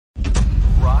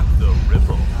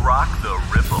Rock the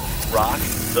Ripple. Rock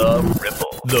the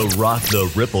Ripple. The Rock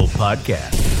the Ripple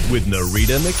podcast with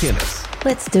Narita McInnes.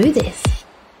 Let's do this.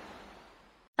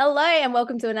 Hello and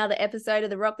welcome to another episode of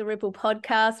the Rock the Ripple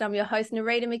podcast. I'm your host,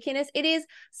 Narita McInnes. It is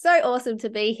so awesome to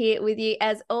be here with you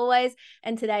as always.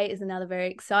 And today is another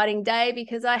very exciting day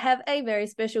because I have a very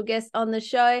special guest on the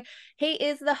show. He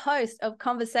is the host of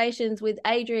Conversations with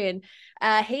Adrian.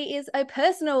 He is a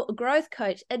personal growth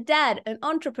coach, a dad, an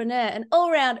entrepreneur, an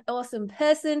all-round awesome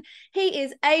person. He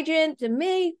is Adrian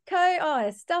D'Amico. Oh, I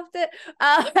stuffed it.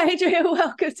 Adrian,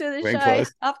 welcome to the show.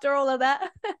 Close. After all of that.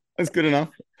 That's good enough.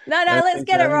 No, let's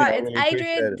get it right. It's really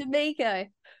Adrian D'Amico.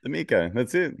 D'Amico,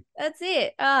 that's it. That's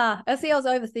it. I see I was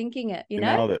overthinking it, you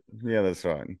know? Nailed it. Yeah, that's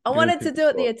right. I wanted to do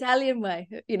it the Italian way,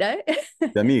 you know?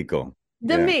 D'Amico.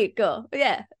 D'Amico.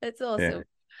 Yeah, it's awesome.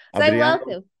 Yeah. So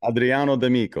welcome. Adriano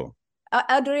D'Amico.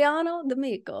 Adriano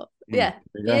D'Amico. Yeah,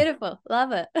 beautiful.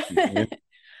 Love it. Mm-hmm.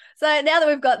 So now that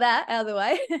we've got that out of the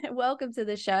way, welcome to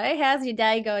the show. How's your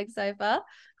day going so far?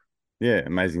 Yeah,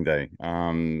 amazing day.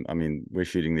 I mean, we're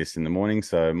shooting this in the morning,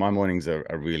 so my mornings are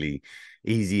really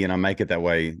easy, and I make it that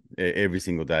way every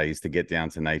single day, is to get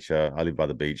down to nature. I live by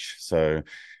the beach, so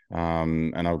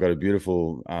and I've got a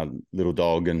beautiful little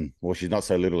dog, and well, she's not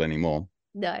so little anymore.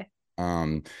 No.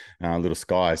 Little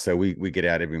Sky. So we get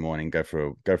out every morning, go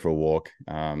for a walk,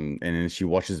 and then she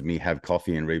watches me have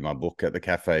coffee and read my book at the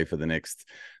cafe for the next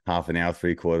half an hour,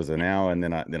 3/4 of an hour, and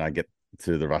then I get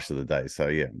to the rush of the day. So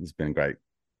yeah, it's been great.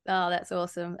 Oh, that's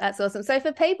awesome. That's awesome. So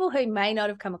for people who may not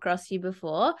have come across you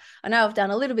before, I know I've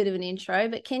done a little bit of an intro,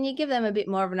 but can you give them a bit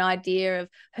more of an idea of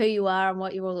who you are and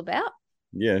what you're all about?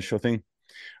 Yeah, sure thing.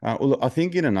 Well, I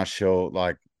think in a nutshell,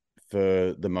 like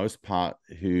for the most part,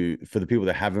 for the people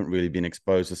that haven't really been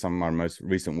exposed to some of my most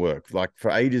recent work, like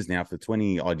for ages now, for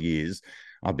 20 odd years,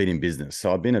 I've been in business.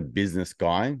 So I've been a business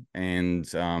guy,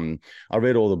 and I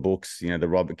read all the books, you know, the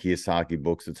Robert Kiyosaki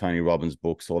books, the Tony Robbins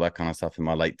books, all that kind of stuff in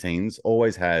my late teens.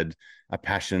 Always had a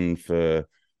passion for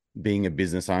being a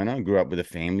business owner. Grew up with a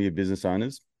family of business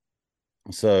owners.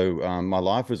 So my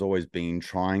life has always been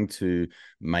trying to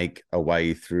make a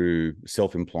way through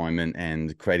self-employment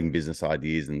and creating business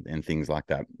ideas and things like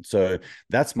that. So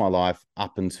that's my life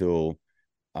up until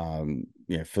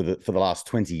for the last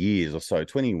 20 years or so,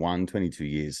 21, 22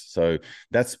 years. So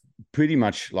that's pretty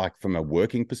much like from a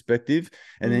working perspective.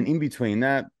 And then in between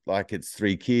that, like it's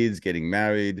 3 kids, getting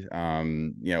married,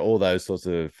 all those sorts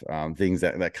of things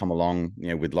that come along,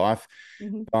 with life.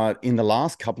 Mm-hmm. But in the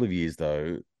last couple of years,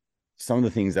 though, some of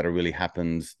the things that have really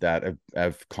happened that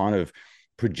have kind of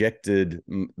projected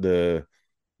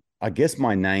I guess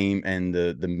my name and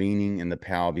the meaning and the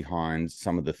power behind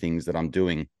some of the things that I'm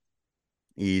doing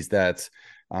is that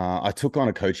I took on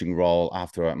a coaching role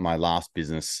after my last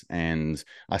business, and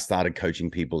I started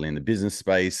coaching people in the business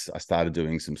space. I started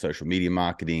doing some social media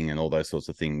marketing and all those sorts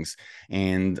of things.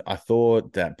 And I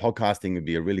thought that podcasting would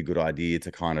be a really good idea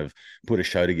to kind of put a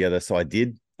show together. So I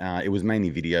did. It was mainly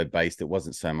video based. It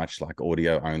wasn't so much like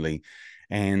audio only.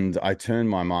 And I turned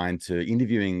my mind to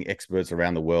interviewing experts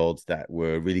around the world that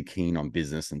were really keen on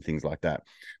business and things like that.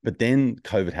 But then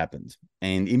COVID happened.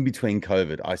 And in between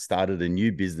COVID, I started a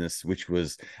new business, which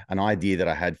was an idea that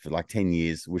I had for like 10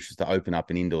 years, which was to open up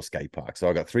an indoor skate park. So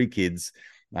I got 3 kids.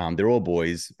 They're all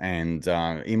boys. And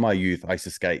in my youth, I used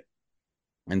to skate.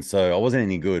 And so I wasn't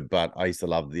any good, but I used to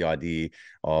love the idea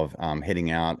of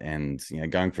heading out and,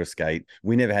 going for a skate.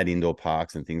 We never had indoor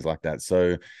parks and things like that.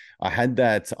 So I had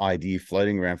that idea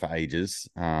floating around for ages.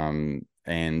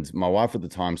 And my wife at the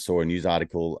time saw a news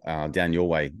article down your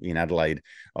way in Adelaide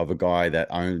of a guy that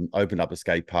opened up a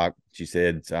skate park. She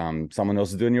said, someone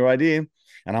else is doing your idea.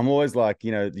 And I'm always like,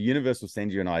 the universe will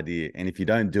send you an idea. And if you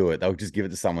don't do it, they'll just give it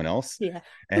to someone else. Yeah.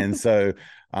 And so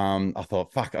I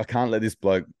thought, fuck, I can't let this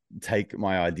bloke take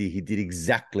my idea. He did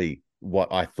exactly what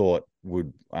I thought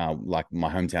would like my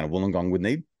hometown of Wollongong would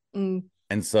need.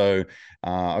 And so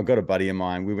I've got a buddy of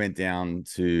mine. We went down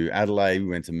to Adelaide, we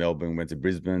went to Melbourne, we went to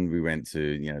Brisbane, we went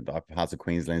to, the parts of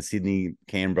Queensland, Sydney,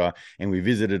 Canberra, and we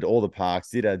visited all the parks,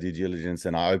 did our due diligence,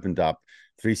 and I opened up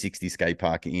 360 skate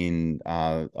park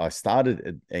I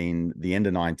started in the end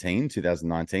of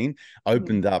 2019,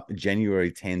 opened up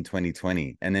January 10,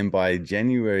 2020. And then by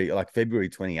February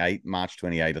 28, March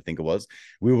 28, I think it was,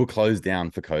 we were closed down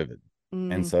for COVID.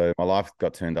 And so my life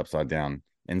got turned upside down.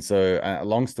 And so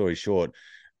long story short,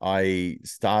 I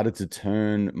started to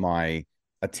turn my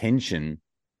attention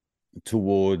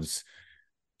towards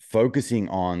focusing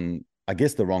on I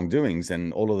guess, the wrongdoings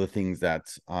and all of the things that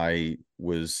I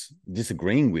was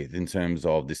disagreeing with in terms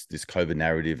of this COVID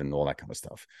narrative and all that kind of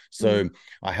stuff. So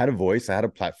I had a voice, I had a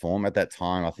platform. At that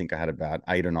time, I think I had about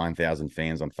 8,000 or 9,000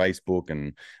 fans on Facebook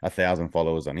and 1,000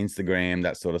 followers on Instagram,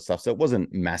 that sort of stuff. So it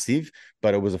wasn't massive,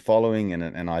 but it was a following and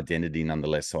an identity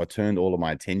nonetheless. So I turned all of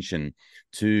my attention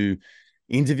to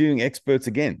interviewing experts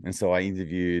again. And so I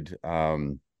interviewed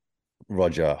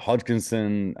Roger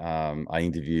Hodgkinson. I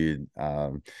interviewed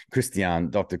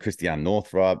Dr. Christiane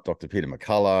Northrup, Dr. Peter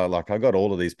McCullough. Like, I got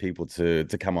all of these people to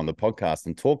come on the podcast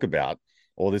and talk about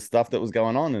all this stuff that was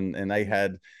going on. And they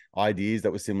had ideas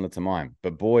that were similar to mine.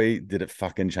 But boy, did it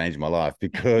fucking change my life,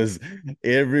 because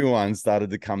everyone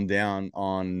started to come down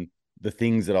on the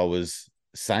things that I was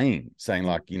saying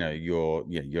like, you're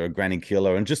a granny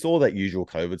killer and just all that usual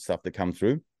COVID stuff that come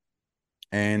through.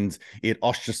 And it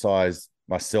ostracized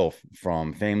myself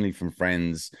from family, from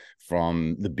friends,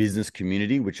 from the business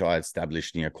community, which I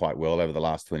established, quite well over the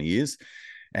last 20 years.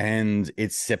 And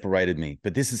it separated me.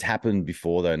 But this has happened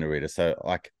before though, Narita. So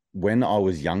like when I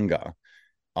was younger,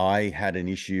 I had an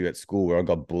issue at school where I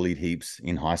got bullied heaps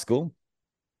in high school.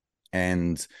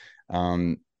 And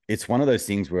it's one of those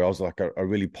things where I was like a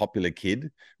really popular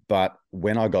kid, but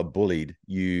when I got bullied,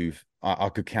 I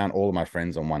could count all of my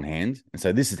friends on one hand. And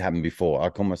so this has happened before. I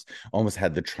almost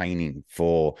had the training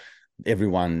for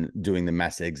everyone doing the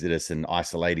mass exodus and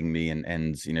isolating me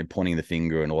and pointing the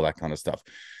finger and all that kind of stuff.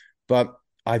 But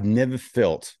I've never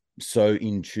felt so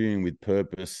in tune with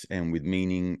purpose and with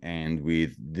meaning and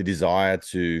with the desire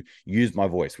to use my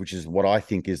voice, which is what I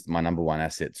think is my number one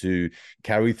asset, to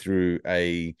carry through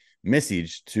a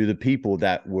message to the people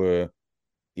that were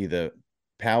either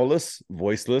powerless,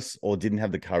 voiceless, or didn't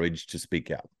have the courage to speak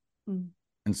out.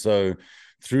 And so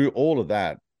through all of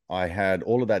that, I had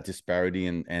all of that disparity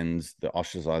and the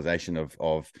ostracization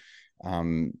of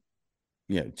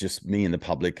just me in the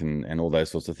public and all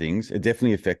those sorts of things. It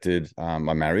definitely affected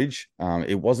my marriage.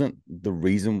 It wasn't the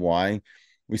reason why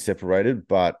we separated,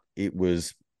 but it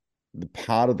was the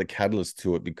part of the catalyst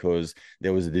to it, because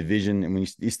there was a division. And when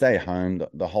you stay at home,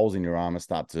 the holes in your armor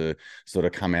start to sort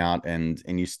of come out, and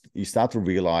you start to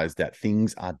realize that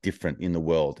things are different in the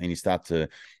world, and you start to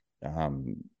I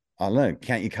don't know,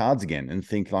 count your cards again and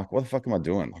think like, what the fuck am I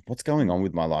doing? Like, what's going on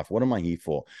with my life? What am I here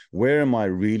for? Where am I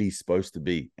really supposed to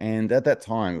be? And at that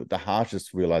time, the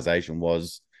harshest realization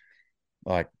was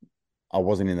like, I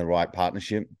wasn't in the right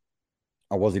partnership.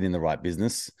 I wasn't in the right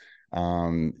business.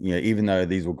 Even though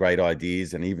these were great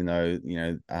ideas, and even though,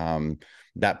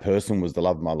 that person was the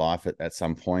love of my life at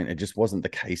some point, it just wasn't the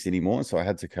case anymore. So I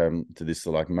had to come to this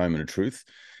like moment of truth.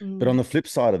 But on the flip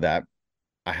side of that,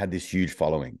 I had this huge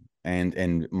following,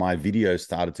 and my videos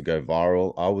started to go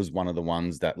viral. I was one of the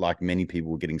ones that, like many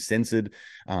people, were getting censored.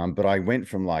 But I went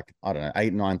from like, I don't know,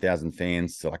 8,000-9,000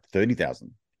 fans to like 30,000.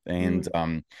 And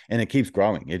it keeps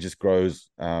growing. It just grows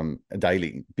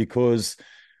daily, because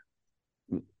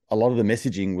a lot of the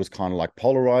messaging was kind of like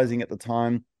polarizing at the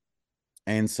time.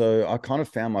 And so I kind of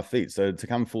found my feet. So to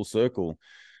come full circle,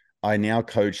 I now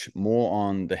coach more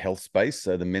on the health space.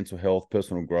 So the mental health,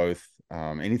 personal growth,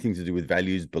 anything to do with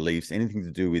values, beliefs, anything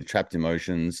to do with trapped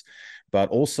emotions, but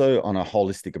also on a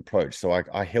holistic approach. So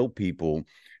I help people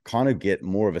kind of get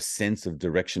more of a sense of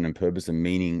direction and purpose and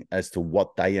meaning as to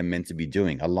what they are meant to be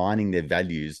doing, aligning their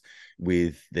values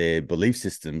with their belief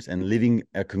systems and living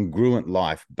a congruent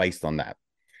life based on that.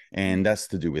 And that's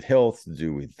to do with health, to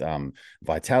do with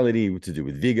vitality, to do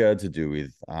with vigor, to do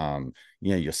with,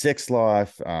 your sex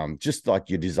life, just like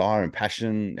your desire and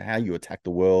passion, how you attack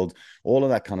the world, all of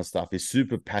that kind of stuff is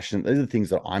super passionate. Those are the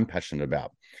things that I'm passionate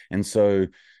about. And so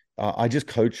I just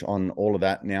coach on all of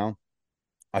that now.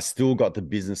 I still got the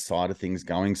business side of things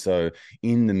going. So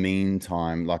in the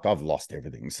meantime, like, I've lost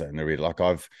everything. So Narita, like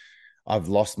I've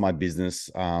lost my business,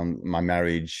 my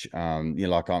marriage,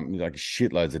 like I'm like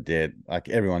shitloads of debt. Like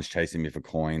everyone's chasing me for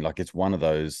coin. Like it's one of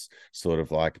those sort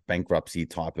of like bankruptcy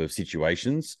type of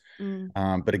situations.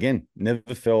 But again,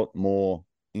 never felt more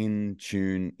in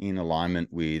tune, in alignment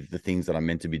with the things that I'm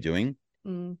meant to be doing,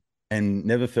 and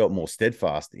never felt more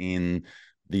steadfast in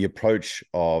the approach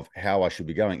of how I should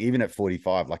be going. Even at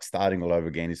 45, like starting all over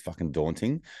again is fucking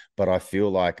daunting. But I feel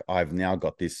like I've now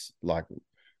got this like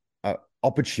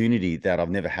opportunity that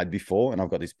I've never had before. And I've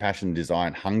got this passion, desire,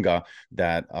 and hunger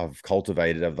that I've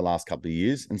cultivated over the last couple of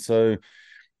years. And so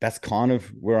that's kind of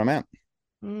where I'm at.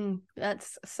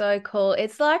 That's so cool.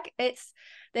 It's like,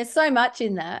 there's so much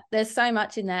in that. There's so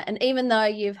much in that. And even though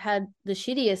you've had the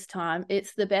shittiest time,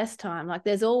 it's the best time. Like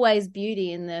there's always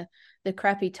beauty in the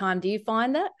crappy time. Do you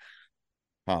find that?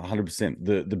 100%.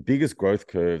 The biggest growth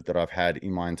curve that I've had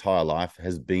in my entire life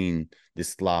has been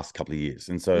this last couple of years.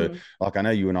 And so, like, I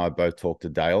know you and I both talked to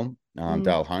Dale,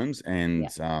 Dale Holmes, and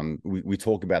we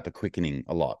talk about the quickening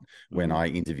a lot when I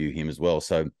interview him as well.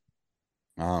 So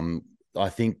I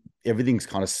think everything's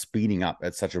kind of speeding up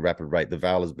at such a rapid rate. The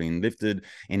veil has been lifted.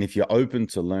 And if you're open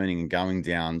to learning and going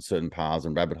down certain paths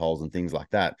and rabbit holes and things like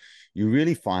that, you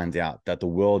really find out that the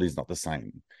world is not the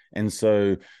same. And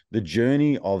so the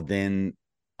journey of then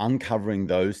uncovering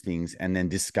those things and then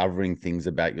discovering things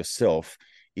about yourself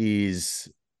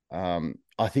is,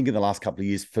 I think in the last couple of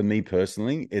years, for me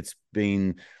personally, it's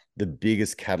been the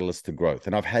biggest catalyst to growth.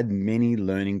 And I've had many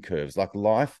learning curves. Like,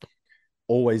 life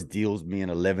always deals me an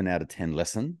 11 out of 10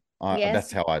 lesson.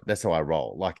 That's how I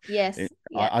roll. Like,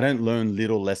 I don't learn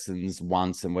little lessons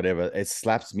once and whatever. It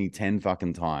slaps me 10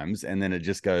 fucking times. And then it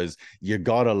just goes, you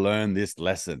got to learn this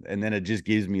lesson. And then it just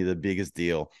gives me the biggest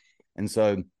deal. And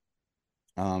so,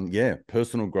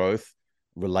 personal growth,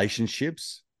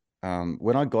 relationships.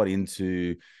 When I got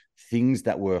into things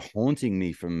that were haunting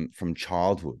me from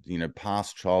childhood,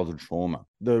 past childhood trauma,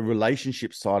 the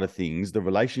relationship side of things, the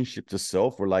relationship to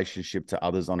self, relationship to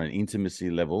others on an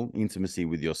intimacy level, intimacy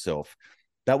with yourself,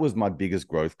 that was my biggest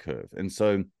growth curve. And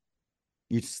so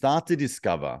you start to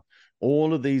discover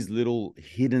all of these little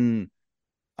hidden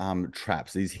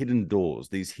traps, these hidden doors,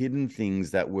 these hidden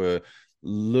things that were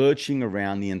lurching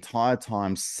around the entire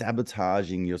time,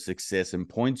 sabotaging your success and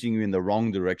pointing you in the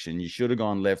wrong direction. You should have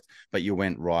gone left, but you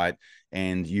went right.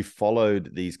 And you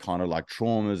followed these kind of like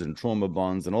traumas and trauma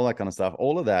bonds and all that kind of stuff.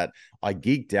 All of that, I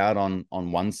geeked out on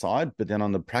one side, but then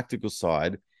on the practical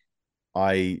side,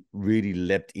 I really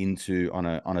leapt into on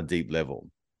a deep level.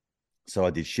 So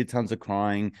I did shit tons of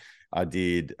crying. I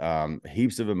did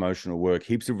heaps of emotional work,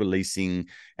 heaps of releasing.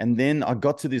 And then I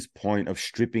got to this point of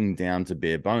stripping down to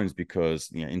bare bones because,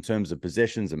 in terms of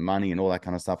possessions and money and all that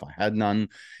kind of stuff, I had none.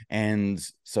 And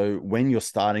so when you're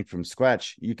starting from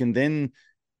scratch, you can then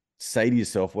say to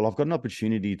yourself, well, I've got an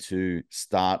opportunity to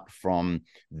start from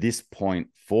this point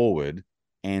forward.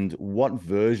 And what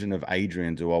version of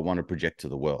Adrian do I want to project to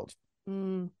the world?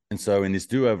 And so in this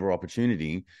do-over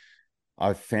opportunity,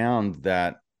 I've found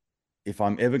that if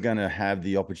I'm ever going to have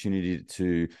the opportunity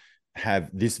to have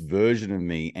this version of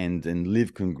me and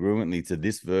live congruently to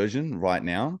this version right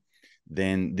now,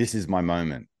 then this is my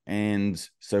moment. And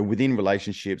so within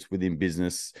relationships, within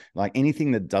business, like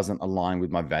anything that doesn't align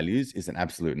with my values is an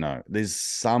absolute no. There's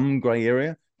some gray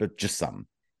area, but just some.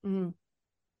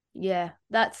 Yeah,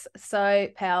 that's so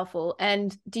powerful.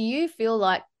 And do you feel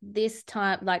like this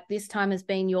time has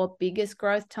been your biggest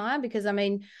growth time? Because I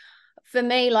mean, for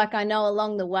me, like, I know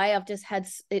along the way, I've just had,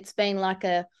 it's been like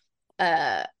a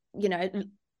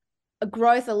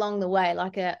growth along the way,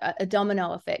 like a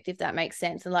domino effect, if that makes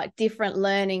sense, and like different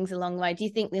learnings along the way. Do you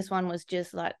think this one was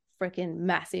just like freaking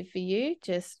massive for you?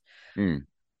 Just yeah,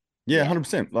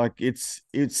 100%. Like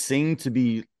it seemed to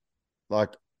be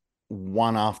like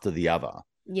one after the other.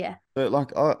 Yeah. But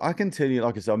like I can tell you,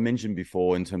 like I mentioned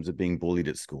before, in terms of being bullied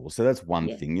at school. So that's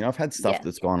one thing. I've had stuff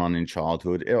that's gone on in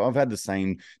childhood. I've had the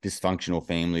same dysfunctional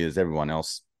family as everyone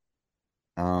else,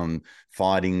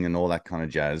 fighting and all that kind of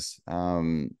jazz.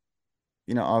 I've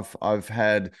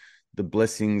had the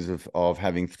blessings of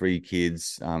having 3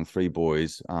 kids, 3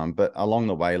 boys. But along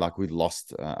the way, like, we'd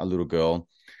lost a little girl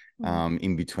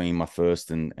in between my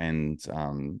first and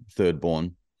third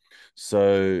born.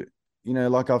 So,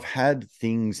 like, I've had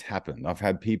things happen. I've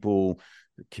had people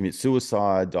commit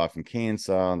suicide, die from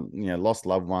cancer, lost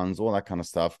loved ones, all that kind of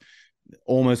stuff,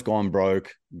 almost gone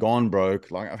broke.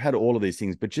 Like, I've had all of these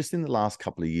things, but just in the last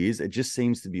couple of years, it just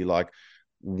seems to be like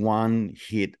one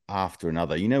hit after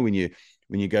another. When you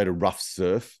go to rough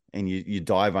surf and you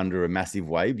dive under a massive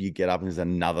wave, you get up and there's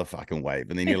another fucking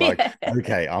wave. And then you're like,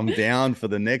 okay, I'm down for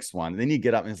the next one. And then you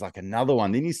get up and it's like another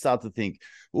one. Then you start to think,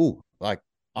 oh, like,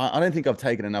 I don't think I've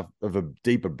taken enough of a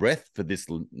deeper breath for this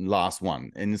last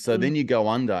one. And so then you go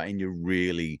under and you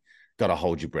really got to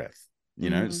hold your breath,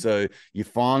 So you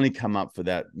finally come up for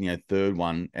that, third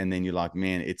one. And then you're like,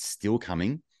 man, it's still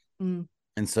coming. And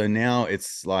so now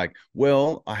it's like,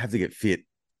 well, I have to get fit.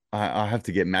 I have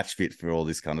to get match fit for all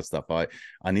this kind of stuff. I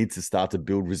need to start to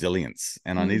build resilience,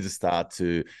 and I need to start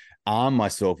to arm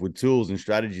myself with tools and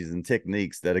strategies and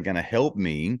techniques that are going to help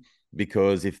me.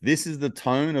 Because if this is the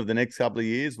tone of the next couple of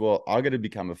years, well, I got to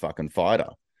become a fucking fighter.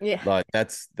 Yeah. Like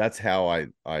that's how I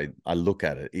look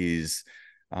at it is,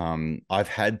 I've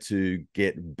had to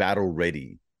get battle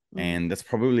ready And that's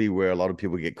probably where a lot of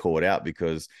people get caught out,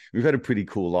 because we've had a pretty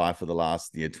cool life for the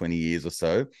last 20 years or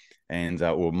so. And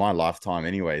or my lifetime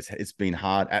anyways, it's been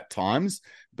hard at times,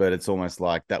 but it's almost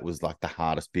like that was like the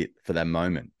hardest bit for that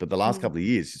moment. But the last couple of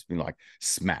years, it's been like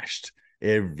smashed.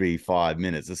 Every 5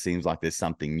 minutes, it seems like there's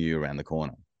something new around the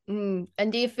corner. And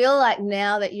do you feel like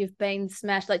now that you've been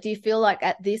smashed, like, do you feel like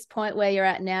at this point where you're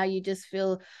at now, you just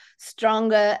feel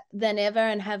stronger than ever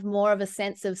and have more of a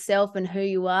sense of self and who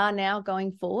you are now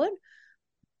going forward?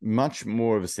 Much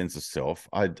more of a sense of self.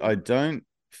 I don't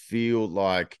feel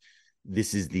like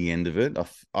this is the end of it.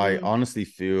 I honestly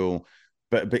feel,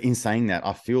 but in saying that,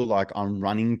 I feel like I'm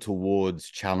running towards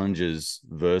challenges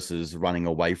versus running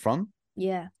away from.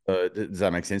 Yeah. Does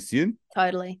that make sense to you?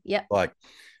 Totally. Yep. Like,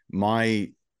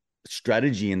 my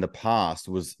strategy in the past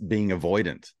was being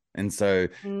avoidant. And so,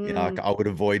 like, I would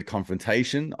avoid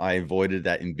confrontation. I avoided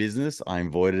that in business. I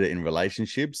avoided it in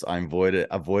relationships. I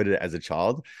avoided it as a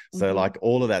child. So like,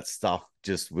 all of that stuff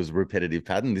just was repetitive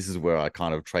pattern. This is where I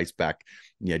kind of trace back,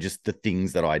 just the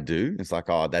things that I do. It's like,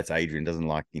 oh, that's Adrian, doesn't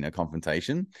like,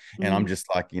 confrontation. And I'm just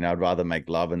like, I'd rather make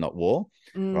love and not war.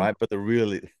 Right. But the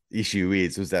real issue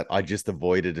was that I just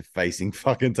avoided facing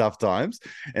fucking tough times.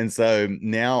 And so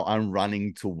now I'm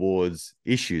running towards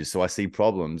issues. So I see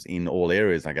problems in all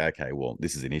areas. I go, okay, well,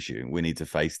 this is an issue. We need to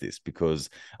face this because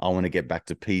I want to get back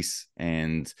to peace.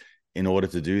 And in order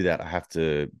to do that, I have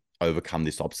to overcome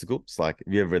this obstacle. It's like,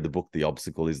 have you ever read the book, The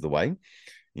Obstacle is the Way?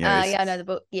 Yeah, I know the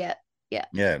book. Yeah.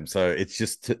 So it's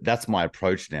just, that's my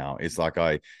approach now. It's like,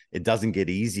 it doesn't get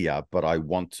easier, but I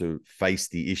want to face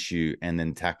the issue and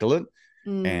then tackle it.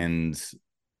 And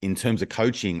in terms of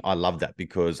coaching, I love that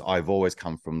because I've always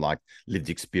come from like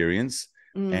lived experience,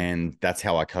 and that's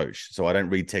how I coach. So I don't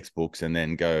read textbooks and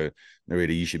then go,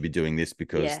 Narita, you should be doing this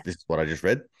because this is what I just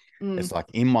read. It's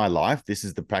like, in my life, this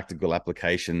is the practical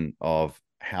application of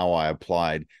how I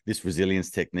applied this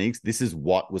resilience techniques. This is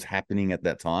what was happening at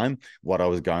that time, what I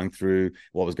was going through,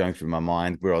 what was going through my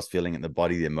mind, where I was feeling in the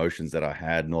body, the emotions that I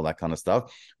had and all that kind of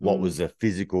stuff. What was a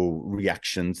physical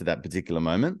reaction to that particular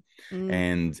moment.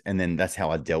 And then that's how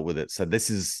I dealt with it. So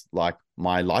this is like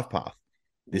my life path.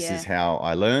 This is how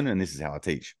I learn, and this is how I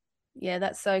teach. Yeah,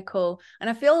 that's so cool. And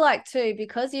I feel like too,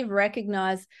 because you've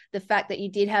recognized the fact that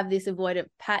you did have this avoidant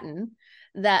pattern,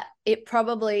 that it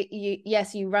probably,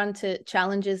 you run to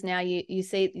challenges now, you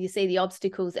see the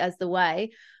obstacles as the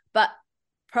way, but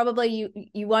probably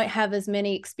you won't have as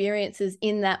many experiences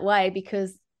in that way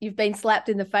because you've been slapped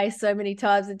in the face so many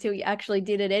times until you actually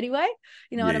did it anyway.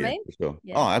 You know what I mean? For sure.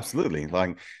 Yeah. Oh, absolutely.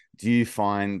 Like, do you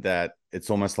find that it's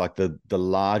almost like the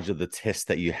larger the test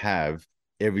that you have,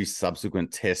 every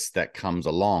subsequent test that comes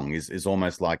along is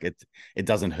almost like it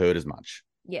doesn't hurt as much?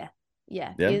 Yeah,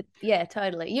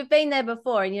 totally. You've been there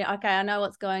before, and okay, I know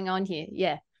what's going on here.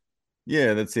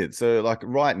 Yeah, that's it. So like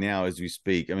right now as we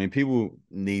speak, I mean, people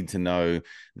need to know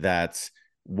that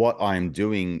what I'm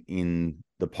doing in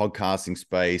the podcasting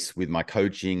space with my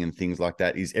coaching and things like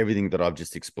that is everything that I've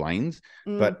just explained.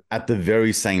 But at the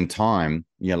very same time,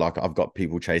 like, I've got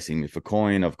people chasing me for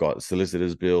coin. I've got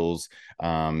solicitors' bills.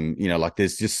 Like,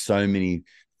 there's just so many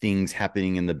things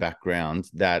happening in the background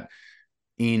that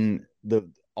in the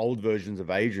old versions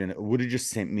of Adrian, it would have just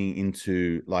sent me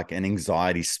into like an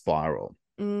anxiety spiral.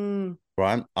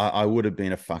 Right. I would have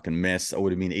been a fucking mess. I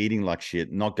would have been eating like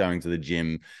shit, not going to the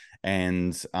gym,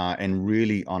 and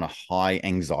really on a high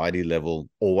anxiety level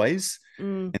always.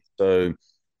 And so,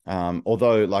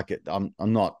 although like I'm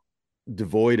not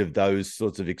devoid of those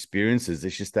sorts of experiences,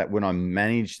 it's just that when I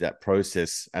manage that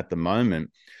process at the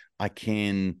moment, I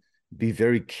can be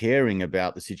very caring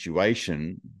about the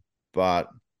situation, but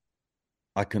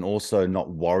I can also not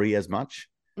worry as much.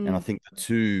 And I think the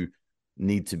two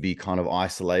need to be kind of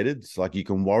isolated. It's like, you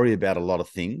can worry about a lot of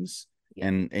things,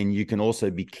 and you can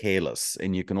also be careless,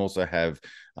 and you can also have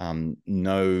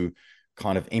no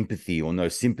kind of empathy or no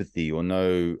sympathy or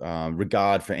no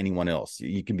regard for anyone else.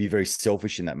 You can be very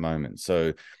selfish in that moment.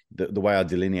 So the way I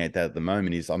delineate that at the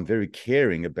moment is I'm very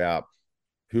caring about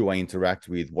who I interact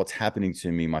with, what's happening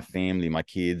to me, my family, my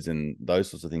kids, and those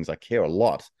sorts of things. I care a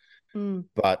lot,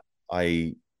 but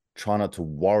I try not to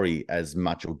worry as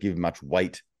much or give much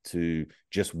weight to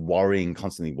just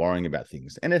constantly worrying about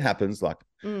things. And it happens. Like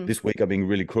this week I've been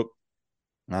really crook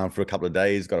for a couple of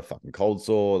days, got a fucking cold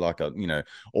sore, like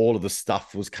all of the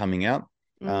stuff was coming out.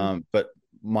 But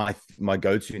my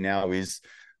go-to now is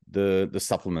the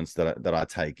supplements that I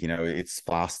take. It's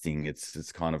fasting.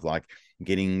 It's kind of like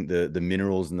getting the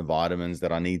minerals and the vitamins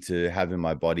that I need to have in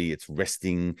my body. It's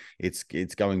resting. It's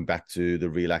going back to the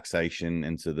relaxation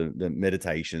and to the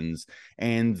meditations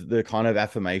and the kind of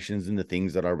affirmations and the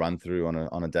things that I run through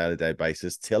on a day-to-day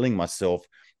basis, telling myself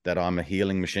that I'm a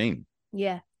healing machine.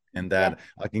 Yeah. And that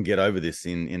I can get over this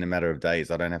in a matter of days.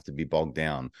 I don't have to be bogged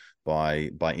down by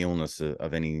illness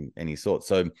of any sort.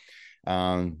 So,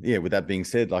 with that being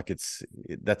said, like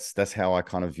that's how I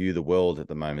kind of view the world at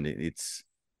the moment.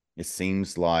 It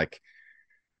seems like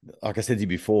I said to you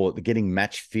before, the getting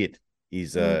match fit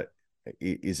is a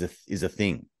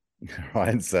thing.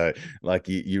 Right. So like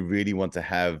you really want to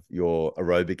have your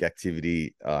aerobic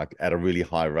activity at a really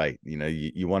high rate.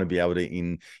 You want to be able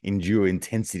to endure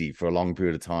intensity for a long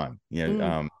period of time.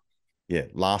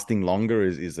 Lasting longer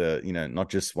is a,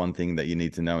 not just one thing that you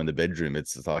need to know in the bedroom.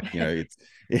 It's like,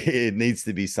 it needs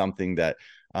to be something that,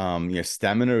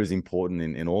 stamina is important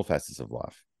in all facets of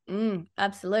life.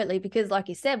 Absolutely. Because like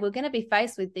you said, we're going to be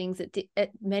faced with things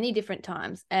at many different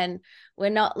times. And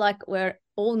we're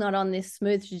all not on this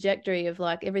smooth trajectory of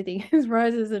like everything is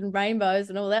roses and rainbows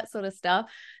and all that sort of stuff.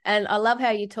 And I love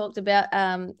how you talked about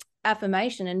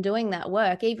affirmation and doing that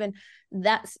work. Even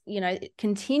that's,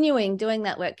 continuing doing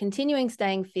that work, continuing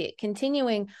staying fit,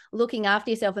 continuing looking after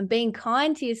yourself and being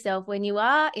kind to yourself when you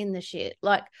are in the shit.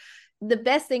 Like, the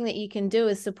best thing that you can do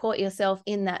is support yourself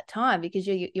in that time, because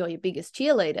you're your biggest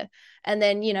cheerleader. And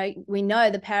then, we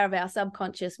know the power of our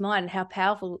subconscious mind and how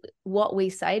powerful what we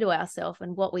say to ourselves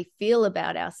and what we feel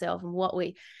about ourselves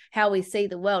and how we see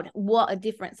the world, what a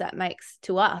difference that makes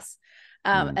to us.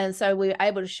 And so we're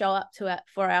able to show up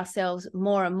for ourselves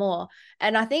more and more.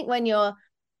 And I think when you're,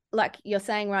 like you're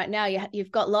saying right now, you've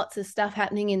got lots of stuff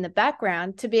happening in the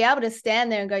background, to be able to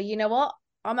stand there and go, you know what,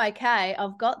 I'm okay,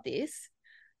 I've got this.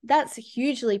 That's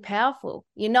hugely powerful.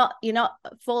 You're not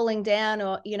falling down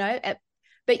or,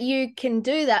 but you can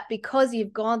do that because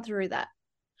you've gone through that.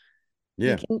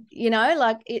 Yeah. You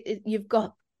can, you've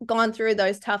gone through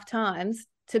those tough times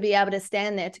to be able to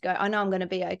stand there to go, I know I'm going to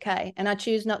be okay. And I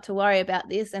choose not to worry about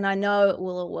this. And I know it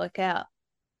will all work out.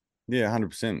 Yeah,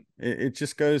 100%. It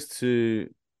just goes to,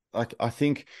 like, I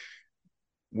think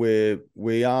we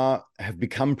have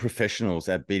become professionals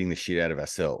at beating the shit out of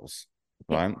ourselves.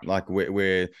 Right. Like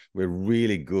we're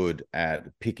really good at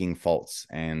picking faults,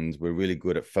 and we're really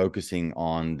good at focusing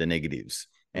on the negatives.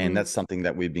 And that's something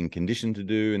that we've been conditioned to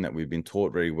do and that we've been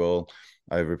taught very well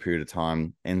over a period of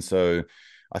time. And so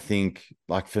I think,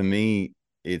 like, for me,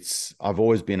 I've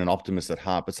always been an optimist at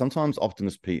heart, but sometimes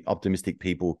optimistic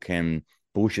people can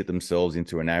bullshit themselves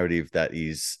into a narrative that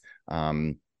is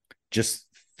just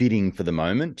fitting for the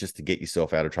moment, just to get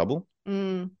yourself out of trouble.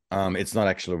 It's not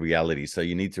actual reality. So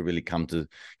you need to really come to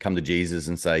Jesus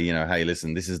and say, hey,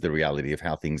 listen, this is the reality of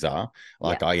how things are.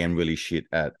 Like, I am really shit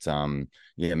at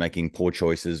making poor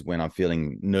choices. When I'm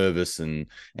feeling nervous and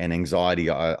anxiety,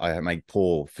 I make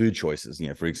poor food choices,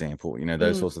 for example,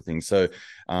 those sorts of things. So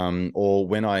or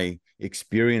when I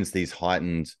experience these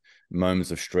heightened moments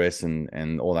of stress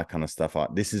and all that kind of stuff,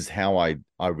 this is how I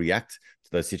react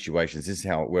to those situations. This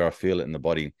is where I feel it in the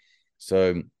body.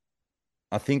 So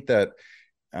I think that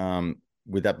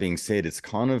with that being said, it's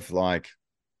kind of like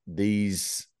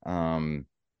these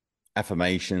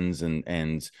affirmations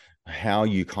and how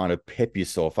you kind of pep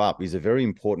yourself up is a very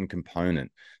important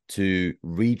component to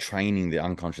retraining the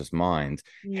unconscious mind,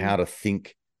 how to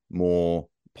think more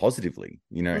positively,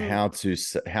 how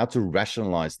to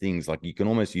rationalize things. Like, you can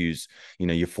almost use,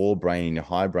 your forebrain and your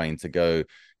high brain to go,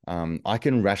 I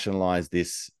can rationalize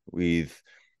this with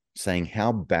saying,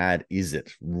 how bad is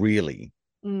it really?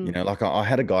 Like I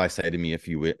had a guy say to me a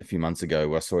few months ago,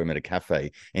 where I saw him at a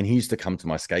cafe, and he used to come to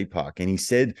my skate park, and he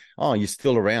said, oh, you're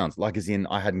still around. Like, as in,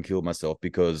 I hadn't killed myself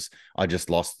because I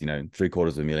just lost,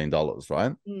 $750,000.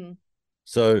 Right.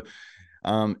 So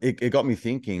it got me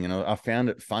thinking, and I found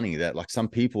it funny that, like, some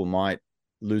people might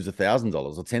lose $1,000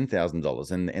 or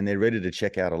 $10,000 and they're ready to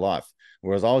check out of life.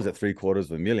 Whereas I was at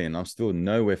 $750,000, I'm still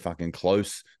nowhere fucking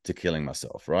close to killing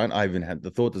myself. Right. I even had the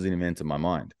thought doesn't even enter my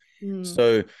mind.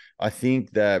 So I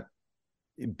think that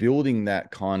building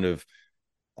that kind of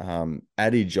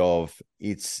adage of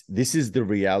this is the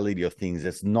reality of things.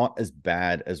 It's not as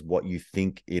bad as what you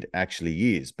think it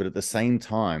actually is. But at the same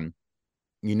time,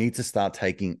 you need to start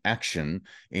taking action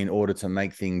in order to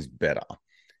make things better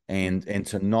and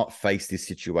to not face this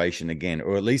situation again,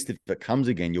 or at least if it comes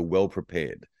again, you're well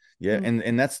prepared. Yeah.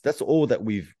 And that's all that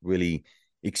we've really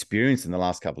experienced in the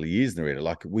last couple of years, Narita.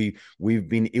 Like, we've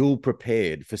been ill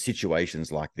prepared for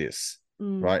situations like this,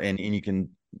 right? And you can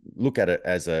look at it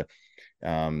as a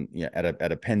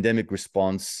at a pandemic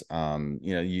response.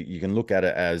 You can look at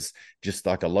it as just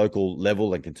like a local level,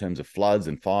 like in terms of floods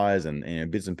and fires and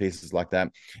bits and pieces like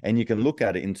that. And you can look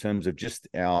at it in terms of just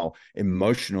our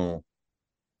emotional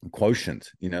quotient,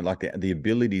 like the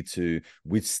ability to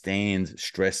withstand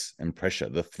stress and pressure,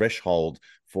 the threshold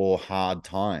for hard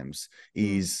times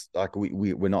is like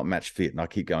we're not match fit. And I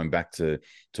keep going back to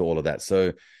all of that.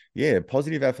 So yeah,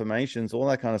 positive affirmations, all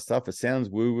that kind of stuff. It sounds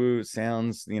woo-woo, it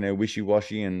sounds,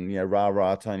 wishy-washy and,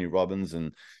 rah-rah, Tony Robbins,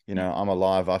 and, I'm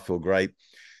alive, I feel great.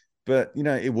 But,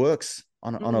 it works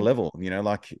on a level,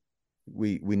 like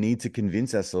we need to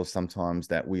convince ourselves sometimes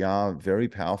that we are very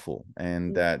powerful,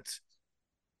 and that,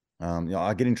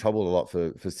 I get in trouble a lot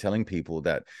for telling people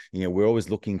that, we're always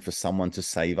looking for someone to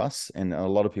save us. And a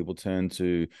lot of people turn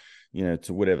to,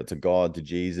 to whatever, to God, to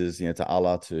Jesus, to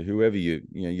Allah, to whoever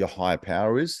your higher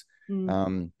power is.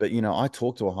 But, I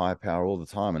talk to a higher power all the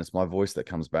time, and it's my voice that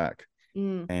comes back.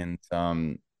 And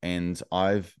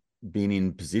I've been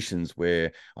in positions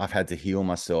where I've had to heal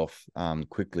myself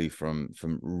quickly from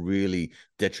really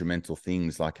detrimental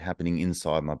things like happening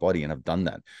inside my body. And I've done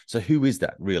that. So who is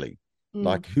that really?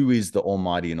 Like, who is the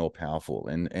almighty and all powerful?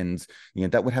 And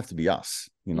that would have to be us.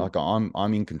 Like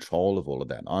I'm in control of all of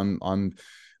that.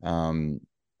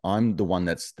 I'm the one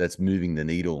that's moving the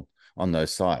needle on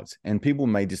those sides. And people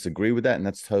may disagree with that, and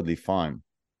that's totally fine.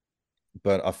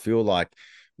 But I feel like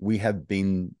we have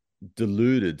been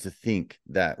deluded to think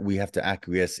that we have to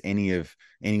acquiesce any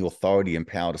authority and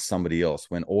power to somebody else,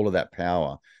 when all of that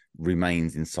power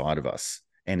remains inside of us,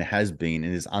 and it has been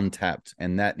and is untapped.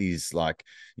 And that is like,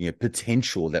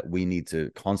 potential that we need to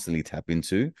constantly tap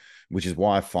into, which is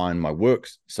why I find my work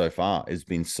so far has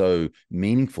been so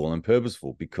meaningful and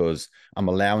purposeful, because I'm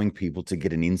allowing people to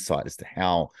get an insight as to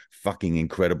how fucking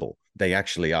incredible they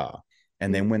actually are.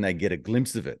 And then when they get a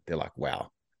glimpse of it, they're like, wow,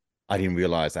 I didn't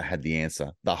realize I had the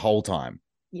answer the whole time.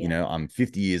 I'm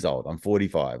 50 years old, I'm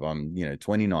 45, I'm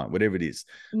 29, whatever it is.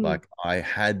 Like, I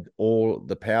had all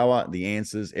the power, the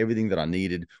answers, everything that I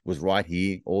needed was right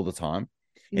here all the time.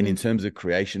 And in terms of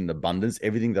creation and abundance,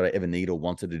 everything that I ever need or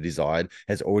wanted or desired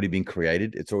has already been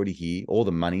created. It's already here. All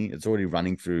the money, it's already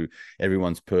running through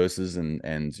everyone's purses and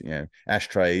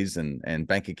ashtrays and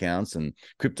bank accounts and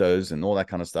cryptos and all that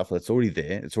kind of stuff. That's already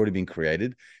there. It's already been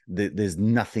created. There's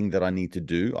nothing that I need to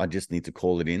do. I just need to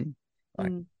call it in.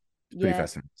 Like, pretty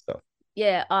fascinating stuff.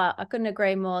 Yeah, I couldn't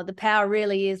agree more. The power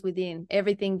really is within.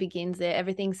 Everything begins there.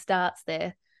 Everything starts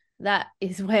there. That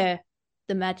is where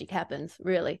the magic happens,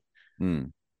 really.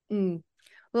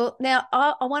 Well, now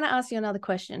I want to ask you another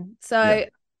question. So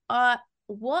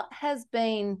what has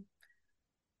been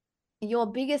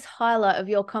your biggest highlight of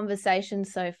your conversation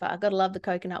so far? Gotta love the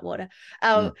coconut water.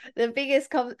 The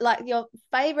biggest, your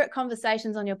favorite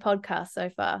conversations on your podcast so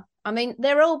far? I mean,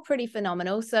 they're all pretty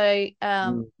phenomenal. So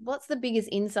what's the biggest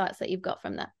insights that you've got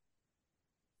from that?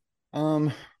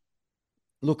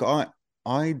 Look,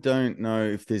 I don't know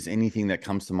if there's anything that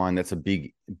comes to mind that's a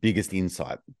biggest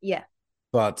insight. Yeah.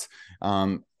 But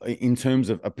in terms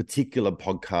of a particular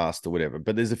podcast or whatever,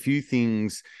 but there's a few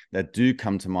things that do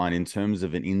come to mind in terms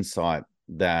of an insight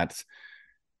that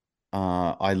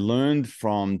I learned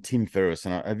from Tim Ferriss.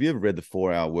 And have you ever read the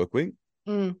 4-Hour Workweek?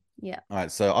 Yeah. All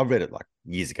right. So I read it like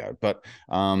years ago, but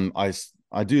I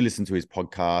do listen to his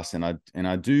podcast, and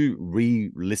I do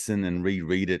re-listen and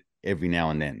reread it every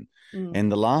now and then.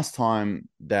 And the last time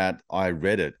that I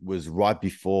read it was right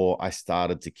before I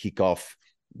started to kick off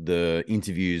the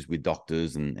interviews with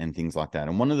doctors and things like that.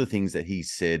 And one of the things that he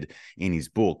said in his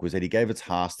book was that he gave a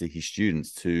task to his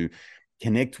students to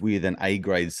connect with an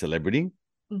A-grade celebrity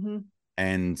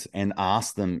and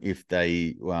ask them if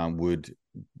they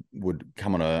would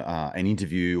come on an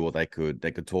interview, or they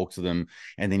could talk to them.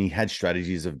 And then he had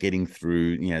strategies of getting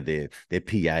through, their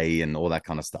PA and all that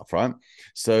kind of stuff, right?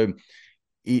 So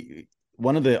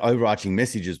one of the overarching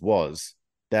messages was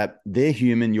that they're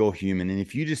human, you're human. And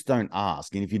if you just don't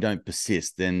ask, and if you don't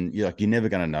persist, then you're never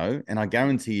going to know. And I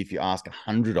guarantee if you ask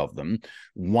 100 of them,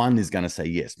 one is going to say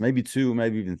yes, maybe two, or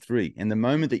maybe even three. And the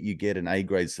moment that you get an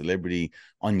A-grade celebrity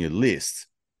on your list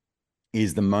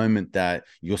is the moment that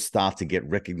you'll start to get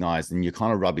recognized, and you're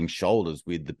kind of rubbing shoulders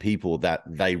with the people that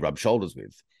they rub shoulders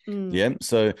with. Yeah.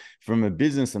 So from a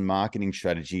business and marketing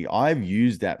strategy, I've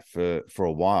used that for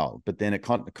a while, but then it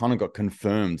kind of got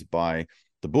confirmed by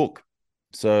the book.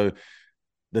 So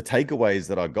the takeaways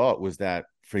that I got was that,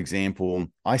 for example,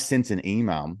 I sent an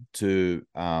email to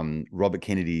Robert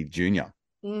Kennedy Jr.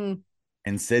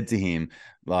 And said to him,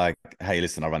 like, hey,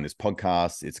 listen, I run this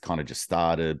podcast. It's kind of just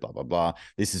started, blah, blah, blah.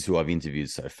 This is who I've interviewed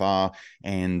so far.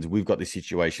 And we've got this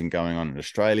situation going on in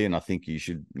Australia. And I think you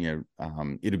should,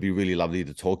 it'd be really lovely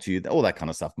to talk to you, all that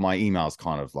kind of stuff. My email's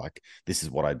kind of like, this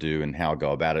is what I do and how I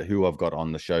go about it, who I've got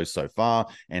on the show so far.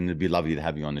 And it'd be lovely to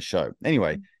have you on the show.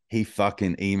 Anyway, he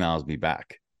fucking emails me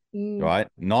back, right?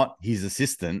 Not his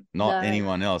assistant, not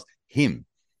anyone else, him.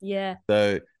 Yeah.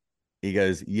 So He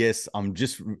goes, yes, I'm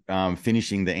just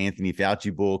finishing the Anthony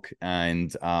Fauci book,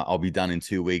 and I'll be done in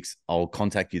 2 weeks. I'll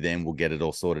contact you then. We'll get it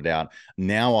all sorted out.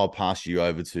 Now I'll pass you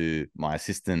over to my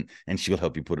assistant, and she'll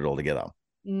help you put it all together.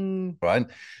 Right.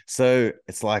 So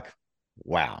it's like,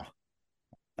 wow.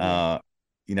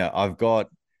 I've got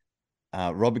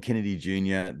Robert Kennedy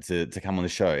Jr. to come on the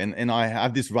show. And I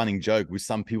have this running joke with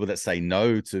some people that say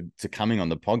no to coming on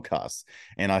the podcast.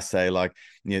 And I say, like,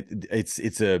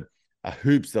 it's a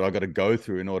hoops that I got to go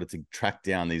through in order to track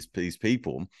down these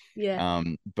people. Yeah.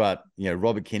 But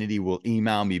Robert Kennedy will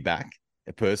email me back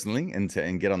personally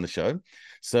and get on the show.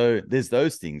 So there's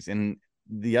those things. And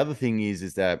the other thing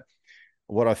is that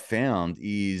what I found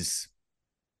is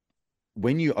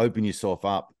when you open yourself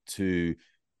up to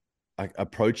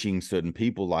approaching certain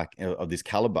people like of this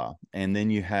caliber, and then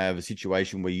you have a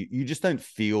situation where you just don't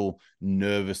feel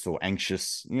nervous or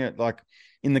anxious, like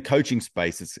in the coaching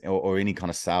space, or any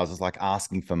kind of sales, it's like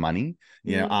asking for money,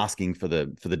 asking for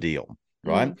the deal,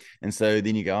 right? And so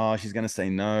then you go, oh, she's going to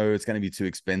say no, it's going to be too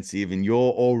expensive, and you're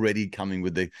already coming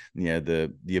with the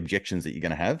objections that you're going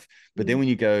to have. But then when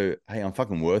you go, hey, I'm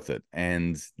fucking worth it,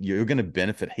 and you're going to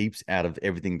benefit heaps out of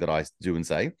everything that I do and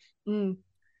say,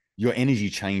 your energy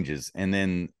changes, and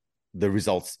then the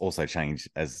results also change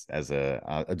as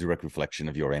a direct reflection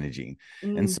of your energy.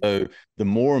 And so the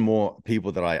more and more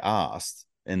people that I asked,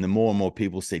 and the more and more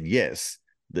people said yes,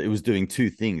 that it was doing two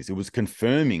things. It was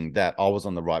confirming that I was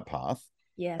on the right path,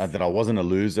 that I wasn't a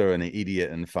loser and an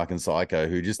idiot and fucking psycho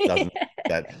who just doesn't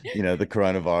that the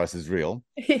coronavirus is real.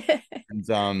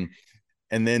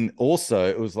 And then also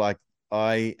it was like,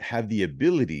 I have the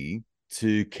ability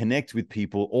to connect with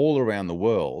people all around the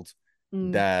world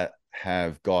that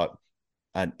have got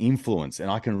an influence, and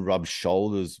I can rub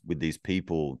shoulders with these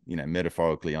people,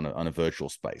 metaphorically on a virtual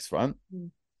space, right?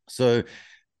 So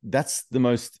that's the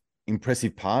most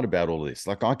impressive part about all of this.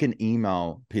 Like, I can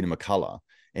email Peter McCullough,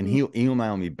 and he'll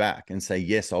email me back and say,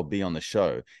 yes, I'll be on the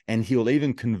show. And he'll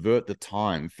even convert the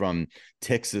time from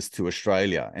Texas to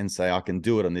Australia and say, I can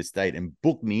do it on this date, and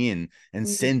book me in and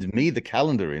send me the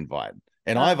calendar invite.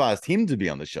 And I've asked him to be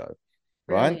on the show.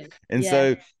 Brilliant. Right. And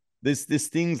so there's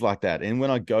things like that. And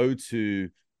when I go to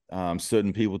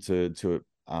certain people to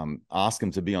ask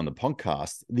them to be on the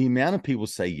podcast, the amount of people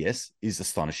say yes is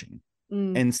astonishing,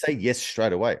 and say yes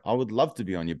straight away. I would love to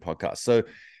be on your podcast. So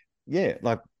yeah,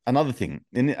 like another thing,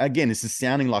 and again, this is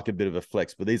sounding like a bit of a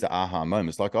flex, but these are aha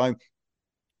moments. Like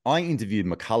I interviewed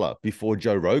McCullough before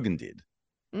Joe Rogan did.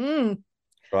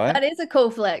 Right. That is a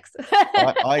cool flex.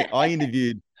 I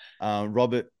interviewed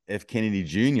Robert F. Kennedy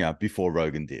Jr. before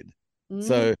Rogan did.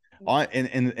 So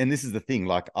and this is the thing,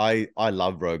 like I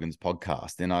love Rogan's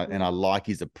podcast, and I like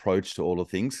his approach to all the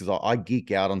things, because I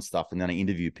geek out on stuff, and then I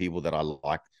interview people that I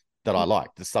like,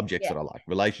 the subjects that I like: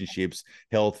 relationships,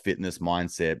 health, fitness,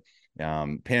 mindset,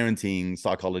 parenting,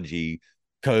 psychology,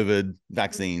 COVID,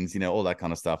 vaccines, all that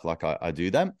kind of stuff. Like I do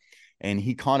that. And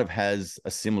he kind of has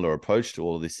a similar approach to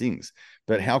all of these things.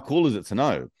 But how cool is it to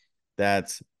know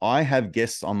that I have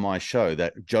guests on my show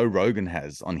that Joe Rogan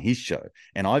has on his show,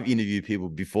 and I've interviewed people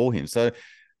before him? So,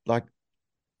 like,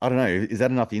 I don't know, is that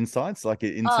enough insights? Like,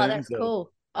 in terms that's of,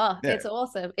 cool. Oh, yeah. It's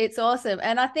awesome. It's awesome.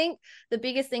 And I think the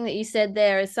biggest thing that you said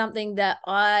there is something that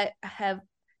I have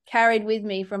carried with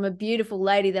me from a beautiful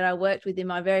lady that I worked with in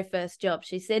my very first job.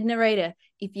 She said, Narita,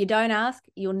 if you don't ask,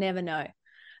 you'll never know.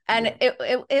 And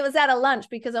it was at a lunch,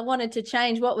 because I wanted to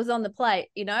change what was on the plate.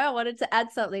 I wanted to add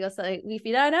something or something. If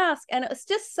you don't ask, and it was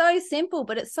just so simple,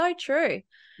 but it's so true.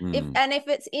 If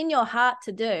it's in your heart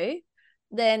to do,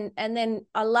 then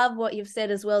I love what you've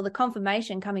said as well. The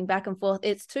confirmation coming back and forth,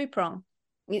 it's two-pronged.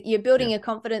 You're building your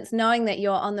confidence, knowing that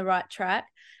you're on the right track,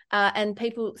 and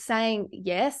people saying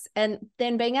yes, and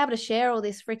then being able to share all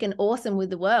this freaking awesome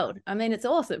with the world. I mean, it's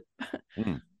awesome.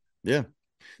 Yeah.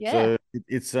 So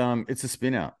it's a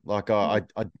spin out. Like I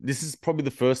this is probably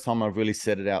the first time I've really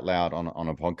said it out loud on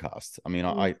a podcast. I mean,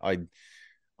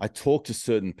 I talk to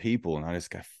certain people and I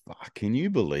just go, fuck, can you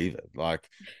believe it? Like,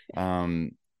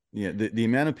 the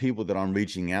amount of people that I'm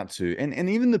reaching out to, and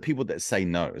even the people that say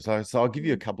no. So I'll give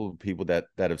you a couple of people that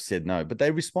have said no, but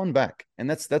they respond back. And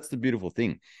that's the beautiful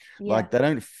thing. Like, they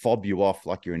don't fob you off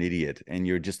like you're an idiot and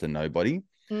you're just a nobody.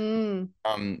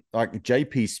 Like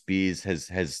JP Spears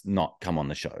has not come on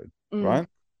the show, right?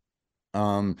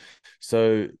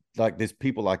 So like there's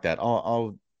people like that.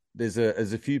 There's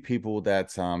a few people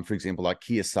that, for example, like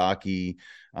Kiyosaki,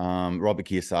 Robert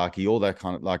Kiyosaki, all that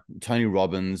kind of, like Tony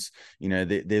Robbins,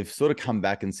 they've sort of come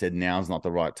back and said now's not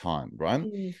the right time,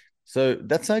 right? So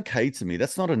that's okay to me.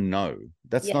 That's not a no.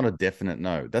 That's not a definite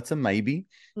no. That's a maybe.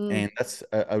 And that's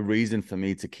a reason for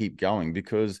me to keep going,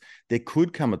 because there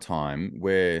could come a time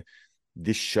where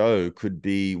this show could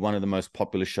be one of the most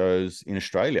popular shows in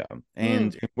Australia.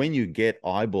 And when you get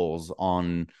eyeballs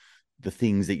on the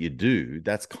things that you do,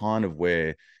 that's kind of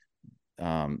where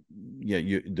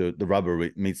the rubber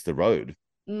meets the road.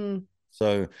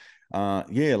 So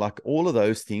like all of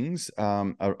those things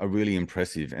are really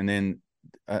impressive. And then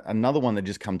another one that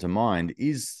just come to mind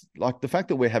is like the fact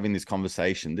that we're having this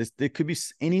conversation. There could be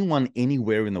anyone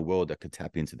anywhere in the world that could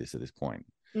tap into this at this point.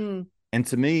 And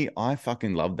to me, I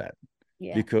fucking love that.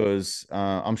 Yeah. Because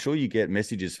I'm sure you get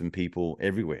messages from people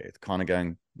everywhere kind of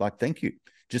going like, thank you.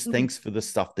 Just thanks for the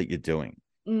stuff that you're doing.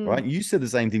 Right. You said the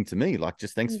same thing to me, like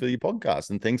just thanks for your podcast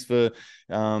and thanks for,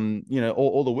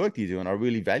 all the work that you do. And I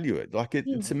really value it. Like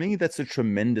to me, that's a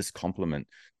tremendous compliment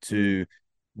to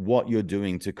what you're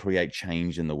doing to create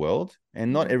change in the world.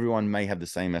 And not everyone may have the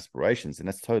same aspirations, and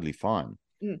that's totally fine.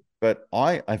 But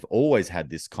I've always had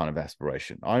this kind of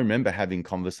aspiration. I remember having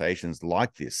conversations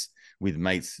like this with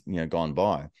mates, gone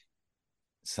by,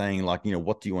 saying like,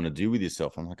 what do you want to do with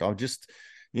yourself? I'm like, I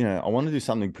want to do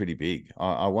something pretty big.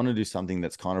 I want to do something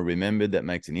that's kind of remembered, that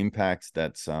makes an impact,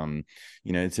 that's,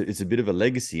 it's a bit of a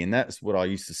legacy. And that's what I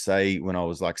used to say when I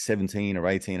was like 17 or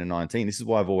 18 or 19. This is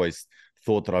why I've always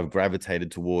thought that I've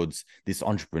gravitated towards this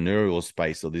entrepreneurial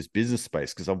space or this business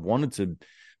space, because I've wanted to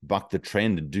buck the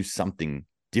trend and do something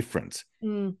different.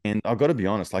 And I've got to be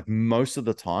honest, like most of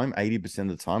the time, 80%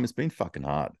 of the time, it's been fucking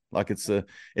hard. Like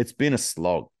it's been a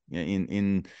slog.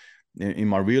 In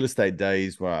my real estate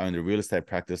days where I owned a real estate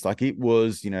practice, like it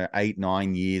was,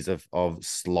 8-9 years of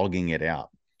slogging it out.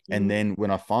 And then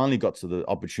when I finally got to the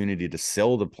opportunity to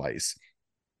sell the place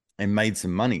and made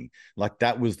some money, like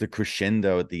that was the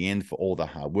crescendo at the end for all the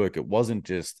hard work. It wasn't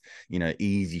just,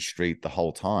 easy street the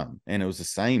whole time. And it was the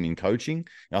same in coaching.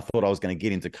 I thought I was going to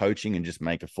get into coaching and just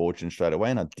make a fortune straight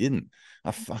away. And I didn't.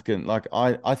 I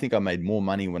think I made more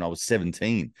money when I was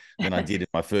 17 than I did in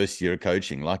my first year of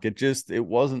coaching. Like it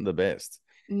wasn't the best,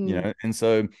 And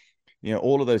so,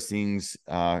 all of those things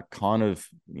are kind of,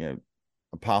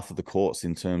 a path of the course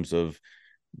in terms of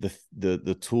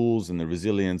the tools and the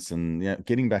resilience and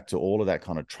getting back to all of that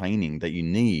kind of training that you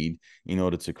need in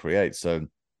order to create. So,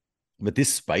 but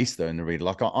this space though, Narita,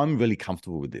 like I'm really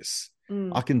comfortable with this.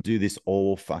 I can do this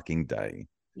all fucking day.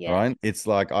 Yeah. Right. It's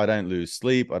like I don't lose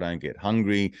sleep. I don't get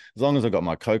hungry. As long as I've got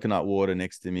my coconut water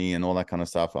next to me and all that kind of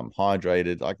stuff, I'm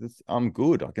hydrated. Like this, I'm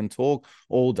good. I can talk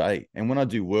all day. And when I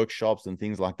do workshops and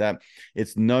things like that,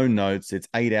 it's no notes. It's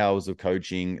 8 hours of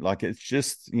coaching. Like it's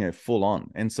just, full on.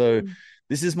 And so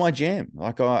this is my jam.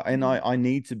 Like I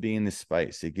need to be in this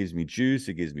space. It gives me juice.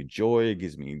 It gives me joy. It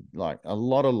gives me like a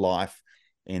lot of life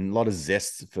and a lot of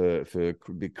zest for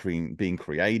being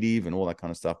creative and all that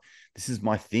kind of stuff. This is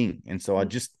my thing. And so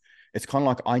it's kind of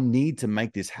like I need to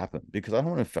make this happen because I don't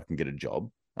want to fucking get a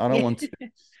job. I don't want to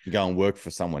go and work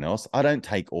for someone else. I don't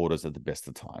take orders at the best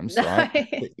of times, right? I'm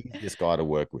the easiest guy to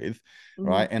work with,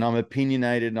 right? And I'm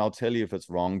opinionated, and I'll tell you if it's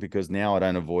wrong because now I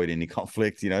don't avoid any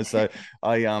conflict, So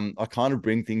I kind of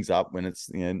bring things up when it's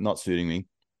not suiting me.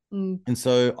 And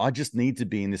so I just need to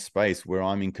be in this space where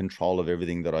I'm in control of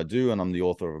everything that I do, and I'm the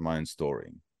author of my own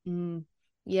story.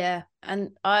 Yeah. And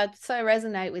I so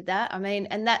resonate with that. I mean,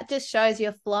 and that just shows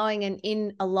you're flowing and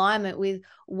in alignment with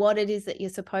what it is that you're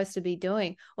supposed to be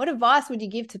doing. What advice would you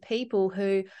give to people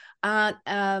who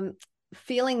aren't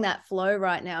feeling that flow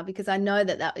right now? Because I know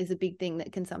that is a big thing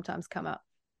that can sometimes come up.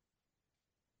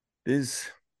 There's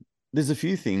a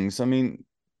few things. I mean,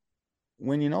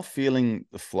 when you're not feeling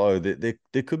the flow,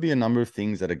 there could be a number of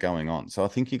things that are going on. So I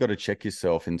think you got to check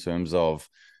yourself in terms of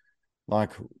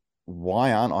like,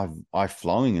 why aren't I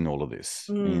flowing in all of this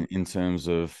in terms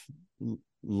of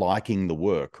liking the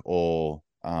work or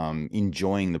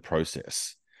enjoying the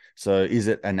process? So is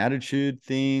it an attitude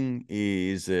thing?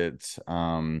 Is it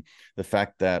the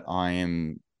fact that I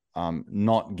am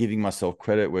not giving myself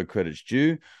credit where credit's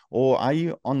due? Or are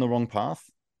you on the wrong path?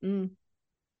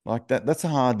 Like that's a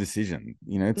hard decision,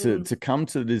 to come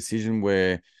to the decision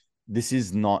where this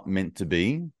is not meant to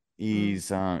be is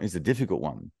a difficult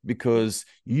one because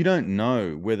you don't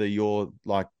know whether you're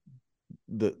like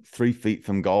the 3 feet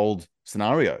from gold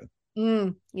scenario.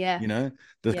 The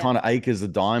kind of acres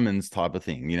of diamonds type of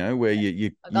thing, where you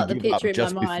give up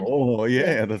just before.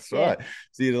 That's right.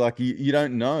 So you're like, you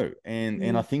don't know.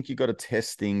 And I think you got to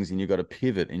test things and you got to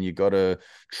pivot and you got to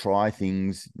try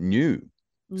things new.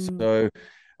 So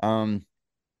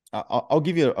I'll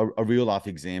give you a real life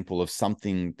example of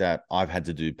something that I've had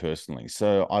to do personally.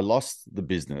 So I lost the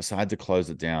business. I had to close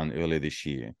it down earlier this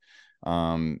year.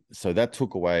 So that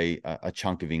took away a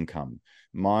chunk of income.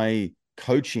 My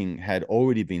coaching had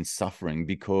already been suffering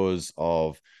because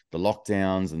of the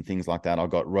lockdowns and things like that. I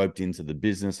got roped into the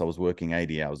business. I was working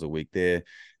 80 hours a week there.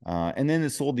 And then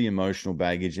it's all the emotional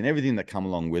baggage and everything that come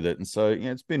along with it. And so,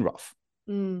 it's been rough.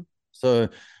 So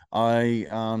I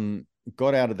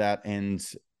got out of that and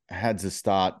had to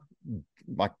start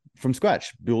like from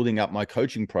scratch, building up my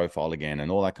coaching profile again and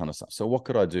all that kind of stuff. So what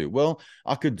could I do? Well,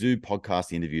 I could do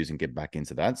podcast interviews and get back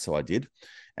into that. So I did.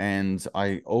 And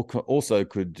I also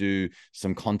could do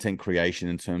some content creation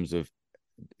in terms of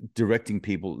directing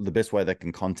people the best way they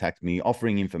can contact me,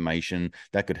 offering information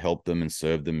that could help them and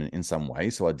serve them in some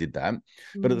way. So I did that.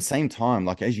 But at the same time,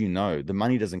 like, as you know, the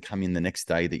money doesn't come in the next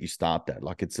day that you start that.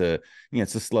 Like, it's a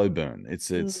slow burn. It's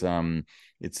a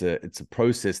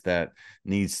process that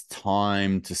needs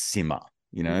time to simmer,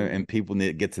 and people need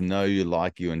to get to know you,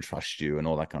 like you, and trust you and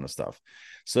all that kind of stuff.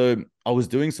 So I was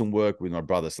doing some work with my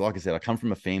brother. So like I said, I come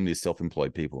from a family of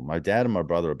self-employed people. My dad and my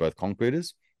brother are both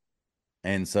concreters.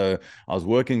 And so I was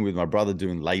working with my brother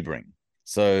doing laboring.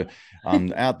 So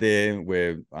out there,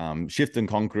 we're shifting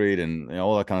concrete and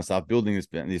all that kind of stuff, building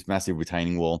this massive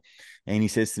retaining wall. And he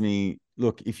says to me,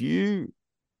 look, if you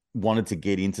wanted to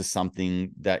get into something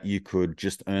that you could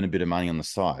just earn a bit of money on the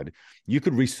side, you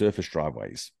could resurface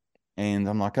driveways. And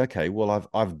I'm like, okay, well,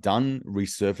 I've done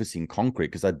resurfacing concrete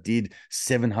because I did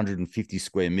 750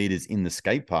 square meters in the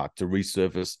skate park to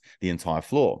resurface the entire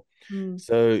floor.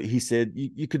 So he said,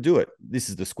 you could do it. This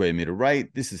is the square meter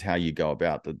rate. This is how you go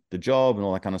about the job and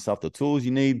all that kind of stuff, the tools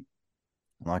you need.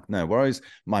 I'm like, no worries.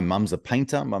 My mum's a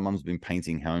painter. My mum's been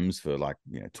painting homes for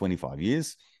 25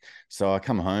 years. So I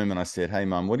come home and I said, hey,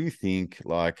 mum, what do you think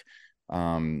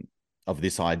of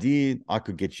this idea? I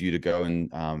could get you to go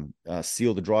and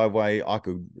seal the driveway. I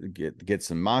could get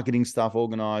some marketing stuff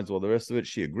organized, all the rest of it.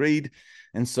 She agreed.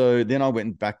 And so then I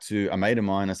went back to a mate of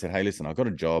mine. I said, hey, listen, I've got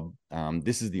a job.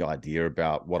 This is the idea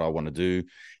about what I want to do.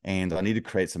 And I need to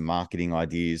create some marketing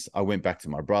ideas. I went back to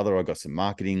my brother. I got some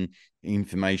marketing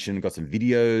information, got some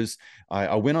videos.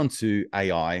 I went on to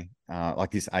AI,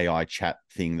 like this AI chat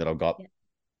thing that I've got. Yeah.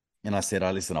 And I said,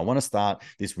 listen, I want to start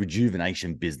this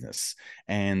rejuvenation business,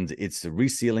 and it's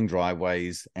resealing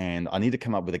driveways, and I need to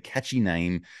come up with a catchy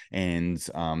name, and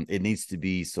it needs to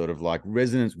be sort of like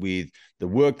resonant with the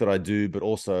work that I do, but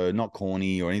also not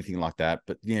corny or anything like that.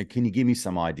 But, can you give me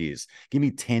some ideas? Give me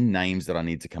 10 names that I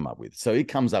need to come up with. So it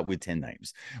comes up with 10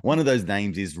 names. One of those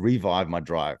names is Revive My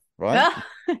Drive, right?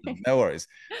 No worries.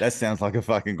 That sounds like a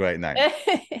fucking great name.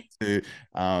 To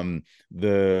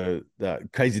the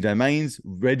crazy domains,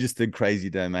 registered crazy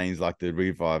domains like the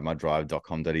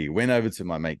revivemydrive.com.au. Went over to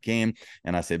my mate Cam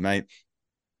and I said, mate,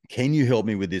 can you help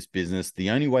me with this business?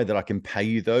 The only way that I can pay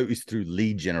you though is through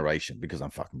lead generation because I'm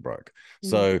fucking broke.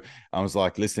 So I was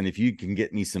like, listen, if you can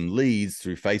get me some leads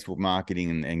through Facebook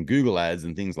marketing and Google ads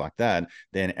and things like that,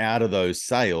 then out of those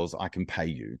sales, I can pay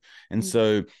you. And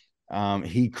so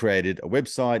he created a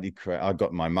website. I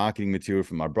got my marketing material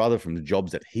from my brother from the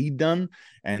jobs that he'd done.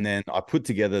 And then I put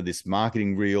together this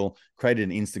marketing reel, created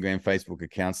an Instagram, Facebook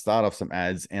account, started off some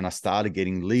ads, and I started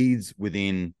getting leads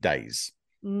within days.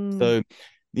 So,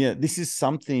 this is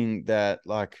something that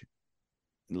like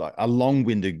a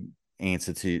long-winded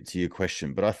answer to your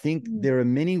question, but I think there are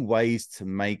many ways to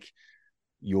make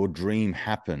your dream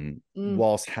happen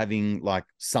whilst having like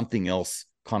something else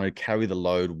kind of carry the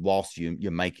load whilst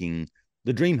you're making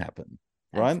the dream happen,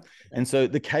 right? Absolutely. And so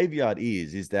the caveat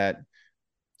is that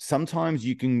sometimes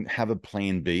you can have a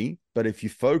plan B, but if you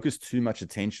focus too much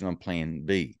attention on plan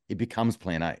B, it becomes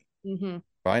plan A,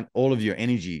 right? All of your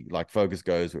energy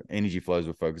energy flows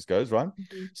where focus goes, right?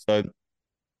 So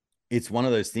it's one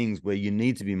of those things where you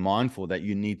need to be mindful that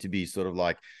you need to be sort of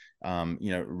like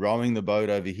rowing the boat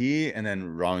over here and then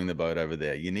rowing the boat over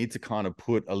there. You need to kind of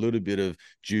put a little bit of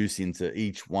juice into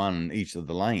each of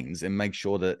the lanes and make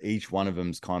sure that each one of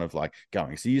them's kind of like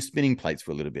going. So you're spinning plates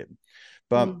for a little bit.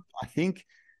 But I think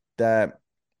that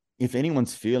if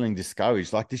anyone's feeling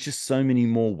discouraged, like there's just so many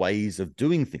more ways of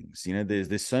doing things.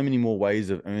 There's so many more ways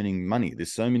of earning money.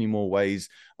 There's so many more ways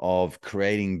of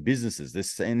creating businesses.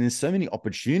 There's so many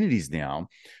opportunities now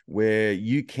where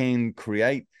you can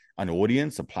create an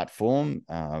audience, a platform,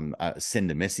 send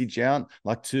a message out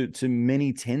like to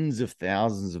many tens of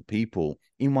thousands of people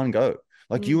in one go.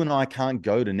 Like you and I can't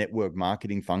go to network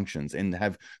marketing functions and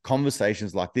have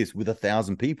conversations like this with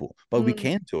 1,000 people, but we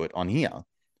can do it on here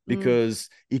because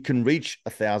it can reach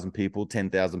 1,000 people,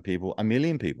 10,000 people, 1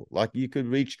 million people. Like you could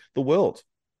reach the world.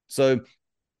 So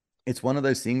it's one of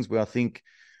those things where I think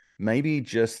maybe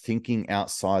just thinking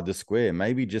outside the square,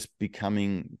 maybe just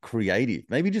becoming creative,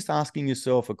 maybe just asking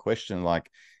yourself a question like,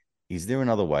 is there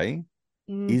another way?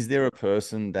 Is there a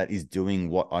person that is doing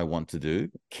what I want to do?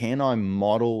 Can I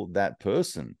model that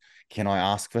person? Can I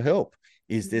ask for help?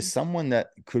 Is there someone that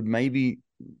could maybe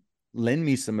lend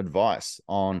me some advice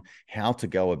on how to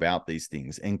go about these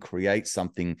things and create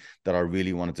something that I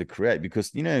really wanted to create?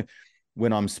 Because, you know,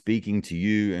 when I'm speaking to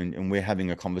you and we're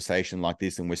having a conversation like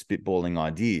this and we're spitballing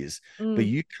ideas, but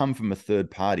you come from a third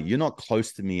party, you're not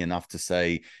close to me enough to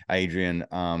say, Adrian,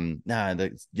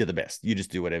 you're the best. You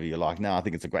just do whatever you like. No, I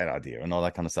think it's a great idea and all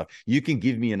that kind of stuff. You can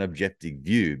give me an objective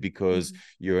view because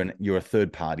you're a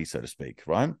third party, so to speak,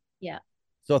 right? Yeah.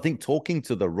 So I think talking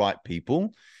to the right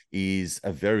people is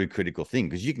a very critical thing,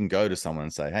 because you can go to someone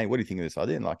and say, hey, what do you think of this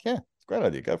idea? And like, yeah, it's a great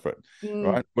idea. Go for it.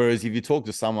 Right. Whereas if you talk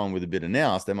to someone with a bit of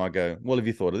nous, they might go, well, have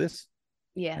you thought of this?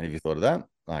 Yeah. And have you thought of that?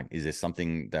 Like, is there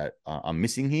something that I'm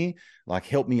missing here? Like,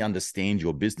 help me understand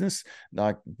your business.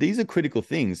 Like, these are critical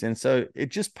things. And so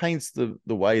it just paints the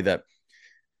way that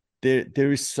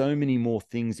there is so many more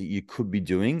things that you could be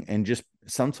doing, and just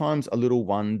sometimes a little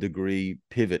 1 degree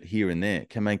pivot here and there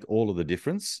can make all of the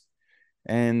difference.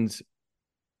 And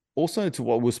also to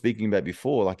what we were speaking about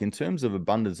before, like in terms of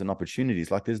abundance and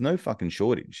opportunities, like there's no fucking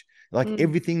shortage. Like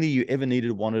everything that you ever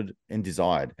needed, wanted, and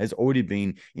desired has already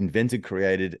been invented,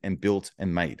 created, and built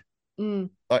and made.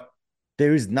 Like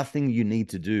there is nothing you need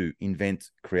to do, invent,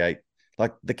 create.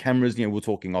 Like the cameras, you know, we're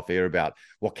talking off air about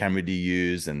what camera do you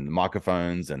use and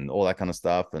microphones and all that kind of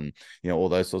stuff. And, you know, all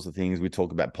those sorts of things. We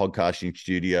talk about podcasting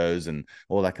studios and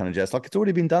all that kind of jazz. Like it's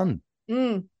already been done.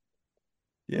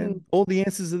 Yeah, all the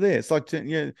answers are there. It's like, I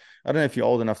don't know if you're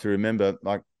old enough to remember,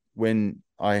 like when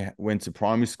I went to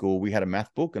primary school, we had a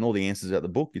math book and all the answers are at the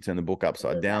book. You turn the book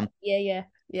upside down. Yeah.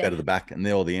 Go to the back and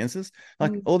there are all the answers.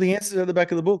 Like all the answers are at the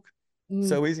back of the book.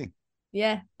 So easy.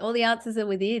 Yeah, all the answers are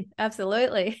within.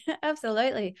 Absolutely.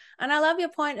 Absolutely. And I love your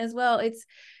point as well. It's,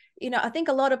 you know, I think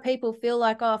a lot of people feel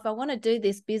like, oh, if I want to do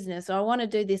this business or I want to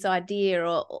do this idea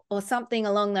or something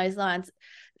along those lines,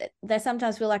 they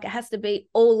sometimes feel like it has to be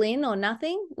all in or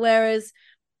nothing. Whereas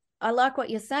I like what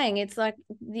you're saying. It's like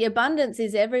the abundance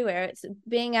is everywhere. It's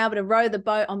being able to row the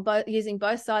boat on both, using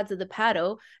both sides of the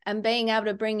paddle, and being able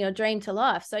to bring your dream to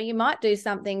life. So you might do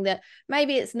something that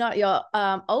maybe it's not your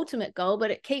ultimate goal, but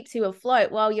it keeps you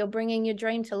afloat while you're bringing your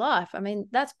dream to life. I mean,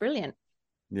 that's brilliant.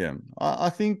 Yeah.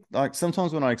 I think like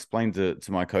sometimes when I explain to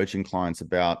my coaching clients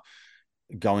about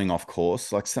going off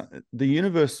course, like the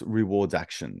universe rewards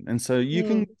action, and so you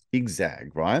can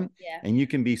zigzag, right? Yeah. And you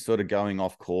can be sort of going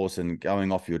off course and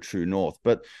going off your true north,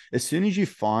 but as soon as you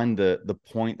find the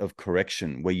point of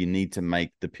correction where you need to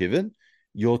make the pivot,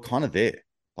 you're kind of there.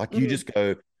 Like you just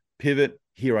go pivot,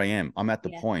 here I am, I'm at the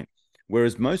point.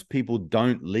 Whereas most people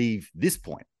don't leave this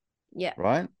point. Yeah.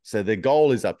 Right. So their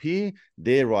goal is up here,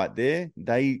 they're right there.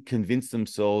 They convince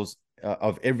themselves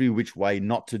of every which way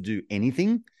not to do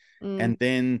anything. And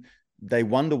then they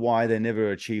wonder why they never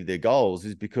achieve their goals,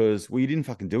 is because, well, you didn't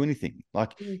fucking do anything.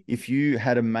 Like if you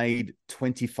had made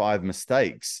 25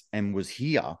 mistakes and was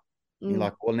here, you're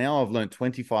like, well, now I've learned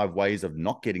 25 ways of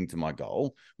not getting to my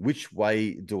goal. Which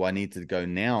way do I need to go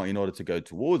now in order to go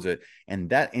towards it? And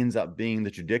that ends up being the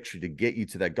trajectory to get you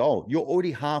to that goal. You're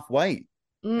already halfway.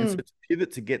 And so to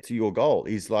pivot to get to your goal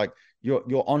is like,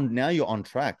 you're on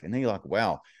track. And then you're like,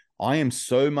 wow, I am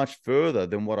so much further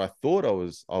than what I thought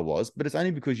I was, but it's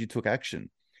only because you took action.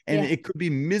 And it could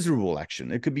be miserable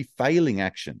action. It could be failing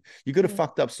action. You could have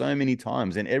fucked up so many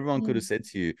times and everyone could have said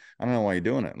to you, I don't know why you're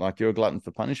doing it. Like you're a glutton for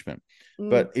punishment.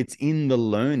 But it's in the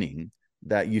learning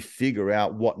that you figure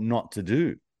out what not to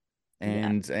do.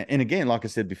 And again, like I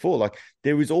said before, like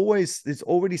there's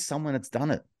already someone that's done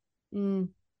it.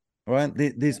 Right?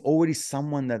 There's already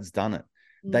someone that's done it.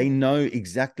 They know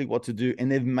exactly what to do,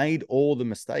 and they've made all the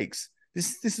mistakes.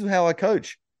 This is how I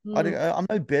coach. I'm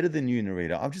no better than you,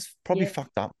 Narita. I've just probably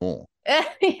fucked up more.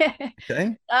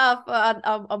 Okay.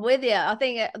 I'm with you. I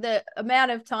think the amount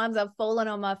of times I've fallen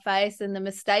on my face and the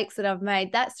mistakes that I've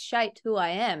made, that's shaped who I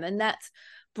am, and that's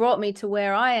brought me to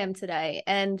where I am today.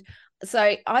 And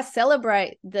so I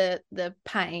celebrate the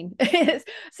pain,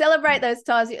 celebrate those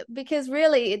times, because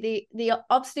really the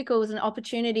obstacle is an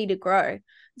opportunity to grow.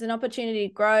 It's an opportunity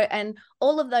to grow, and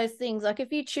all of those things, like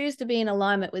if you choose to be in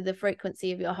alignment with the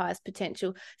frequency of your highest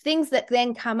potential, things that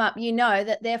then come up, you know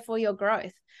that they're for your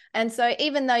growth. And so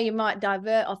even though you might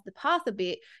divert off the path a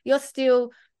bit,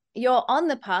 you're on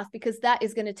the path, because that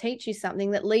is going to teach you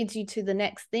something that leads you to the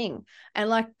next thing. And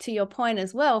like to your point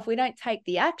as well, if we don't take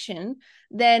the action,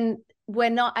 then we're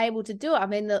not able to do it. I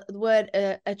mean, the word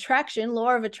attraction,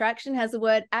 law of attraction, has the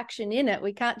word action in it.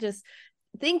 We can't just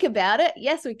think about it.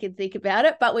 Yes, we can think about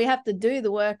it, but we have to do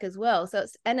the work as well. So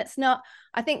it's not,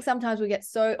 I think sometimes we get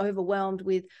so overwhelmed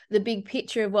with the big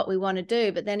picture of what we want to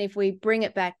do. But then if we bring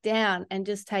it back down and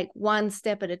just take one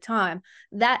step at a time,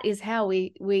 that is how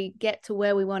we get to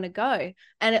where we want to go.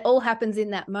 And it all happens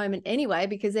in that moment anyway,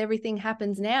 because everything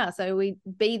happens now. So we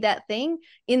be that thing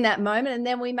in that moment and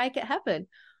then we make it happen.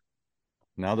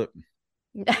 Now that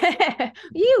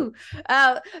you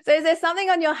so is there something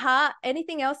on your heart,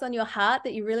 anything else on your heart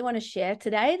that you really want to share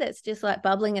today that's just like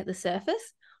bubbling at the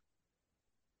surface?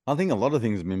 I think a lot of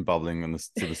things have been bubbling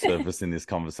to the surface in this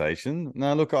conversation.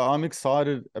 No, look, I'm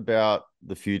excited about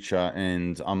the future,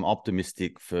 and I'm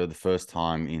optimistic for the first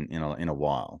time in a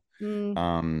while.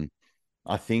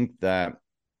 I think that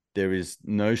there is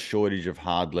no shortage of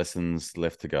hard lessons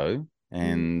left to go,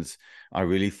 and I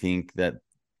really think that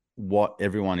what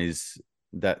everyone is,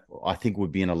 that I think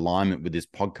would be in alignment with this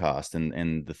podcast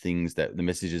and the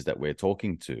messages that we're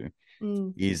talking to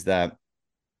is that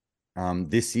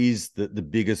this is the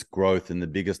biggest growth and the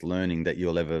biggest learning that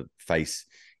you'll ever face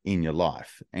in your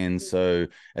life. And so,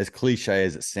 as cliche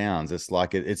as it sounds, it's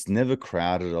like it's never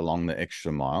crowded along the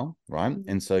extra mile, right?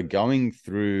 And so going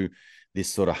through this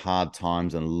sort of hard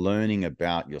times and learning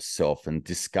about yourself and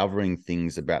discovering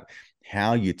things about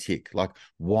how you tick, like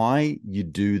why you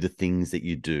do the things that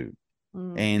you do.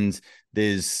 And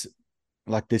there's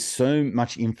so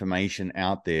much information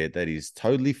out there that is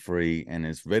totally free and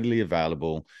is readily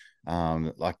available.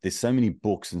 Like there's so many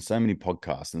books and so many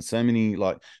podcasts and so many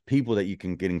like people that you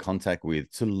can get in contact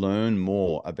with to learn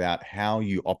more about how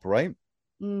you operate.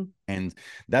 And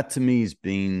that to me has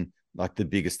been like the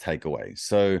biggest takeaway.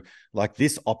 So like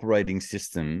this operating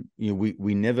system,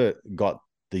 we never got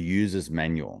the user's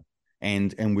manual.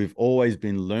 And we've always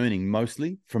been learning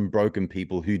mostly from broken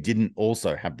people who didn't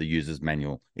also have the user's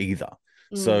manual either.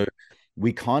 So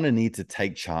we kind of need to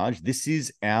take charge. This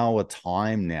is our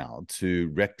time now to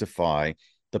rectify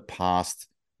the past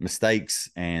mistakes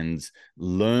and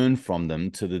learn from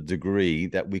them to the degree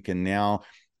that we can now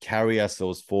carry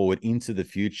ourselves forward into the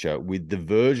future with the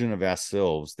version of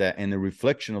ourselves that and the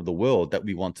reflection of the world that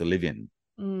we want to live in.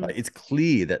 It's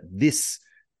clear that this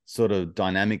sort of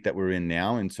dynamic that we're in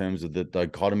now in terms of the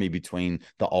dichotomy between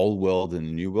the old world and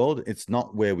the new world, it's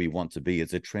not where we want to be.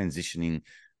 It's a transitioning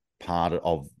part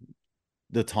of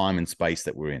the time and space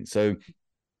that we're in. So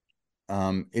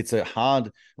it's a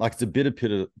hard, like it's a bitter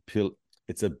pill.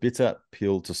 It's a bitter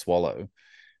pill to swallow,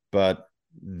 but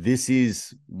this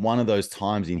is one of those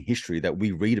times in history that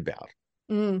we read about.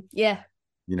 Yeah.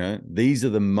 You know, these are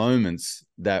the moments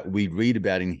that we read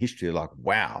about in history. Like,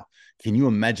 wow, can you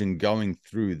imagine going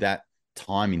through that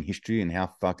time in history and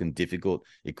how fucking difficult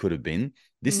it could have been?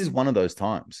 This is one of those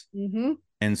times.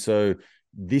 And so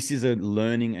this is a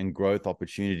learning and growth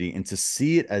opportunity. And to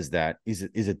see it as that is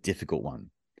a difficult one,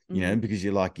 you know, because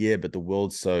you're like, yeah, but the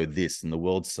world's so this and the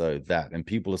world's so that, and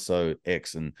people are so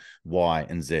X and Y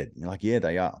and Z. You're like, yeah,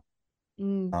 they are.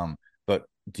 But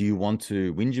do you want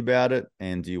to whinge about it,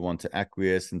 and do you want to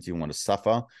acquiesce, and do you want to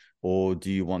suffer, or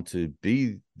do you want to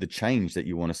be the change that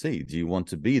you want to see? Do you want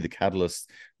to be the catalyst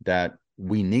that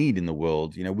we need in the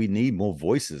world? You know, we need more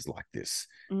voices like this.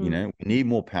 You know, we need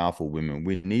more powerful women.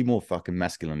 We need more fucking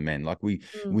masculine men. Like we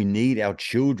need our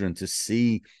children to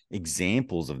see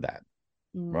examples of that,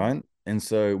 right? And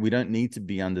so we don't need to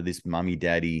be under this mummy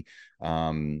daddy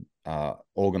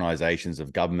organizations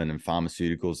of government and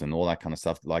pharmaceuticals and all that kind of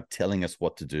stuff, like telling us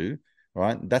what to do,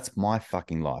 right? That's my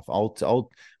fucking life.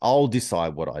 I'll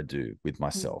decide what I do with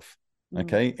myself.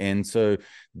 Okay. And so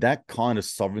that kind of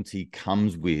sovereignty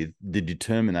comes with the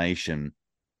determination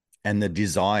and the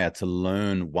desire to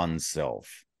learn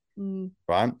oneself,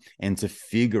 right? And to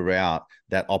figure out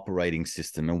that operating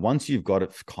system. And once you've got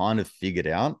it kind of figured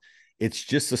out, it's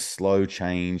just a slow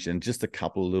change and just a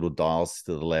couple of little dials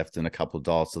to the left and a couple of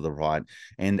dials to the right.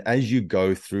 And as you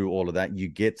go through all of that, you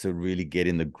get to really get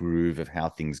in the groove of how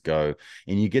things go.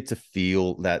 And you get to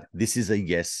feel that this is a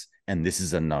yes and this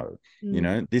is a no. You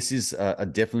know, this is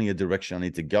definitely a direction I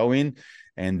need to go in.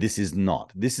 And this is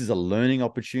not. This is a learning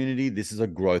opportunity. This is a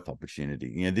growth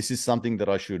opportunity. You know, this is something that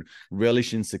I should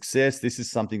relish in success. This is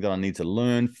something that I need to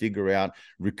learn, figure out,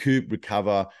 recoup,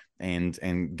 recover,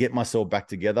 and get myself back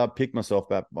together, pick myself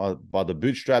back by the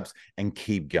bootstraps and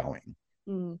keep going.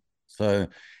 So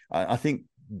I think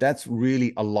that's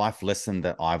really a life lesson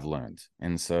that I've learned.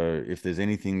 And so if there's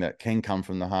anything that can come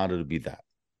from the heart, it'll be that.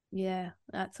 Yeah,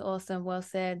 that's awesome. Well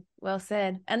said. Well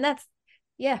said. And that's,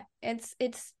 yeah,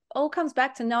 it's all comes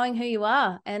back to knowing who you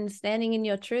are and standing in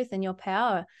your truth and your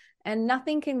power. And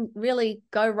nothing can really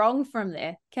go wrong from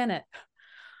there, can it?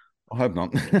 I hope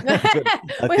not.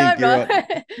 We hope not.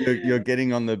 You're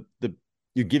getting on the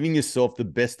you're giving yourself the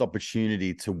best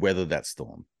opportunity to weather that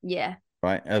storm. Yeah.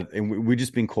 Right. And we've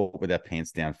just been caught with our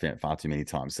pants down far too many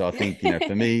times. So I think,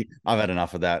 for me, I've had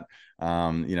enough of that.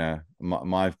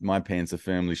 My pants are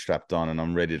firmly strapped on and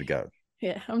I'm ready to go.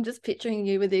 Yeah, I'm just picturing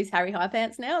you with these Harry High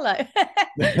pants now, like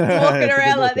walking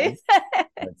around like this.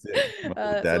 That's it.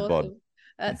 That's Dad awesome. bod.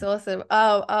 That's awesome.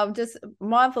 Oh, I'm just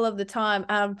mindful of the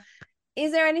time.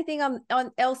 Is there anything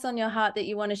else on your heart that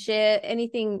you want to share?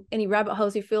 Anything, any rabbit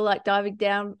holes you feel like diving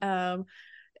down?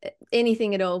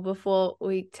 Anything at all before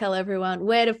we tell everyone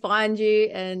where to find you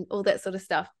and all that sort of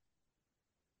stuff?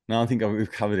 No, I think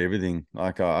we've covered everything.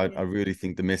 Like I really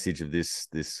think the message of this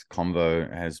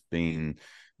convo has been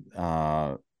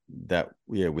that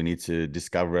we need to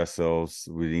discover ourselves.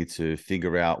 We need to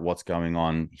figure out what's going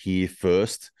on here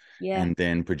first, and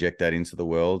then project that into the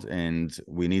world. And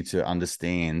we need to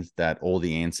understand that all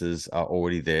the answers are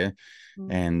already there,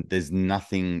 and there's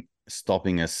nothing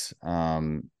stopping us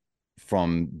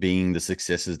from being the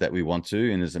successes that we want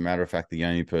to. And as a matter of fact, the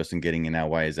only person getting in our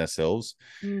way is ourselves.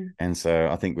 And so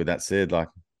I think with that said, like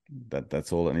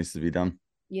that's all that needs to be done.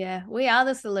 Yeah, we are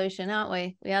the solution, aren't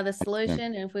we? We are the solution.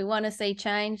 And if we want to see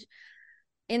change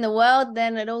in the world,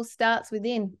 then it all starts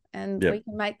within, and we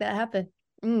can make that happen.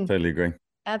 Totally agree.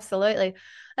 Absolutely.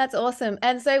 That's awesome.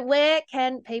 And so where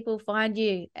can people find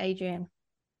you, Adrian?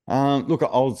 Look,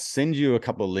 I'll send you a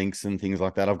couple of links and things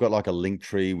like that. I've got like a link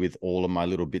tree with all of my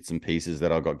little bits and pieces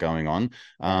that I've got going on.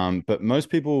 But most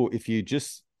people, if you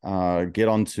just get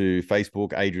onto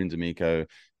Facebook, Adrian D'Amico,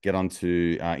 get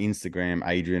onto Instagram,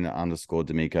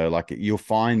 Adrian_D'Amico, like you'll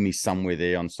find me somewhere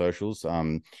there on socials,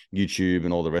 YouTube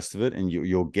and all the rest of it. And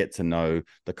you'll get to know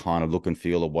the kind of look and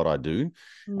feel of what I do.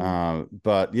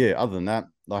 But yeah, other than that,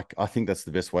 like I think that's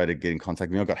the best way to get in contact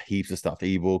with me. I've got heaps of stuff,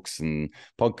 ebooks and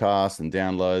podcasts and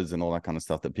downloads and all that kind of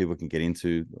stuff that people can get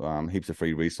into, heaps of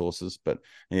free resources. But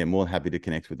yeah, more than happy to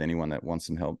connect with anyone that wants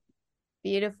some help.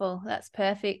 Beautiful. That's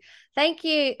perfect. Thank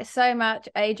you so much,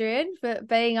 Adrian, for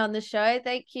being on the show.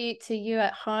 Thank you to you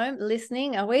at home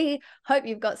listening. We hope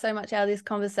you've got so much out of this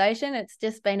conversation. It's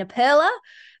just been a pearler.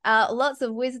 Lots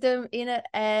of wisdom in it.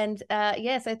 And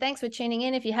so thanks for tuning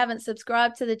in. If you haven't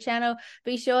subscribed to the channel,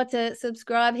 be sure to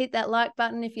subscribe, hit that like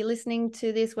button. If you're listening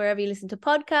to this wherever you listen to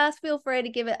podcasts, feel free to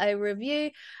give it a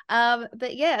review.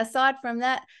 But yeah, aside from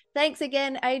that, thanks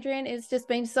again, Adrian. It's just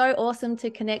been so awesome to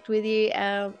connect with you.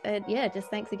 And yeah, just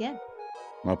thanks again.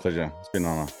 My pleasure. It's been an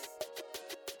honor.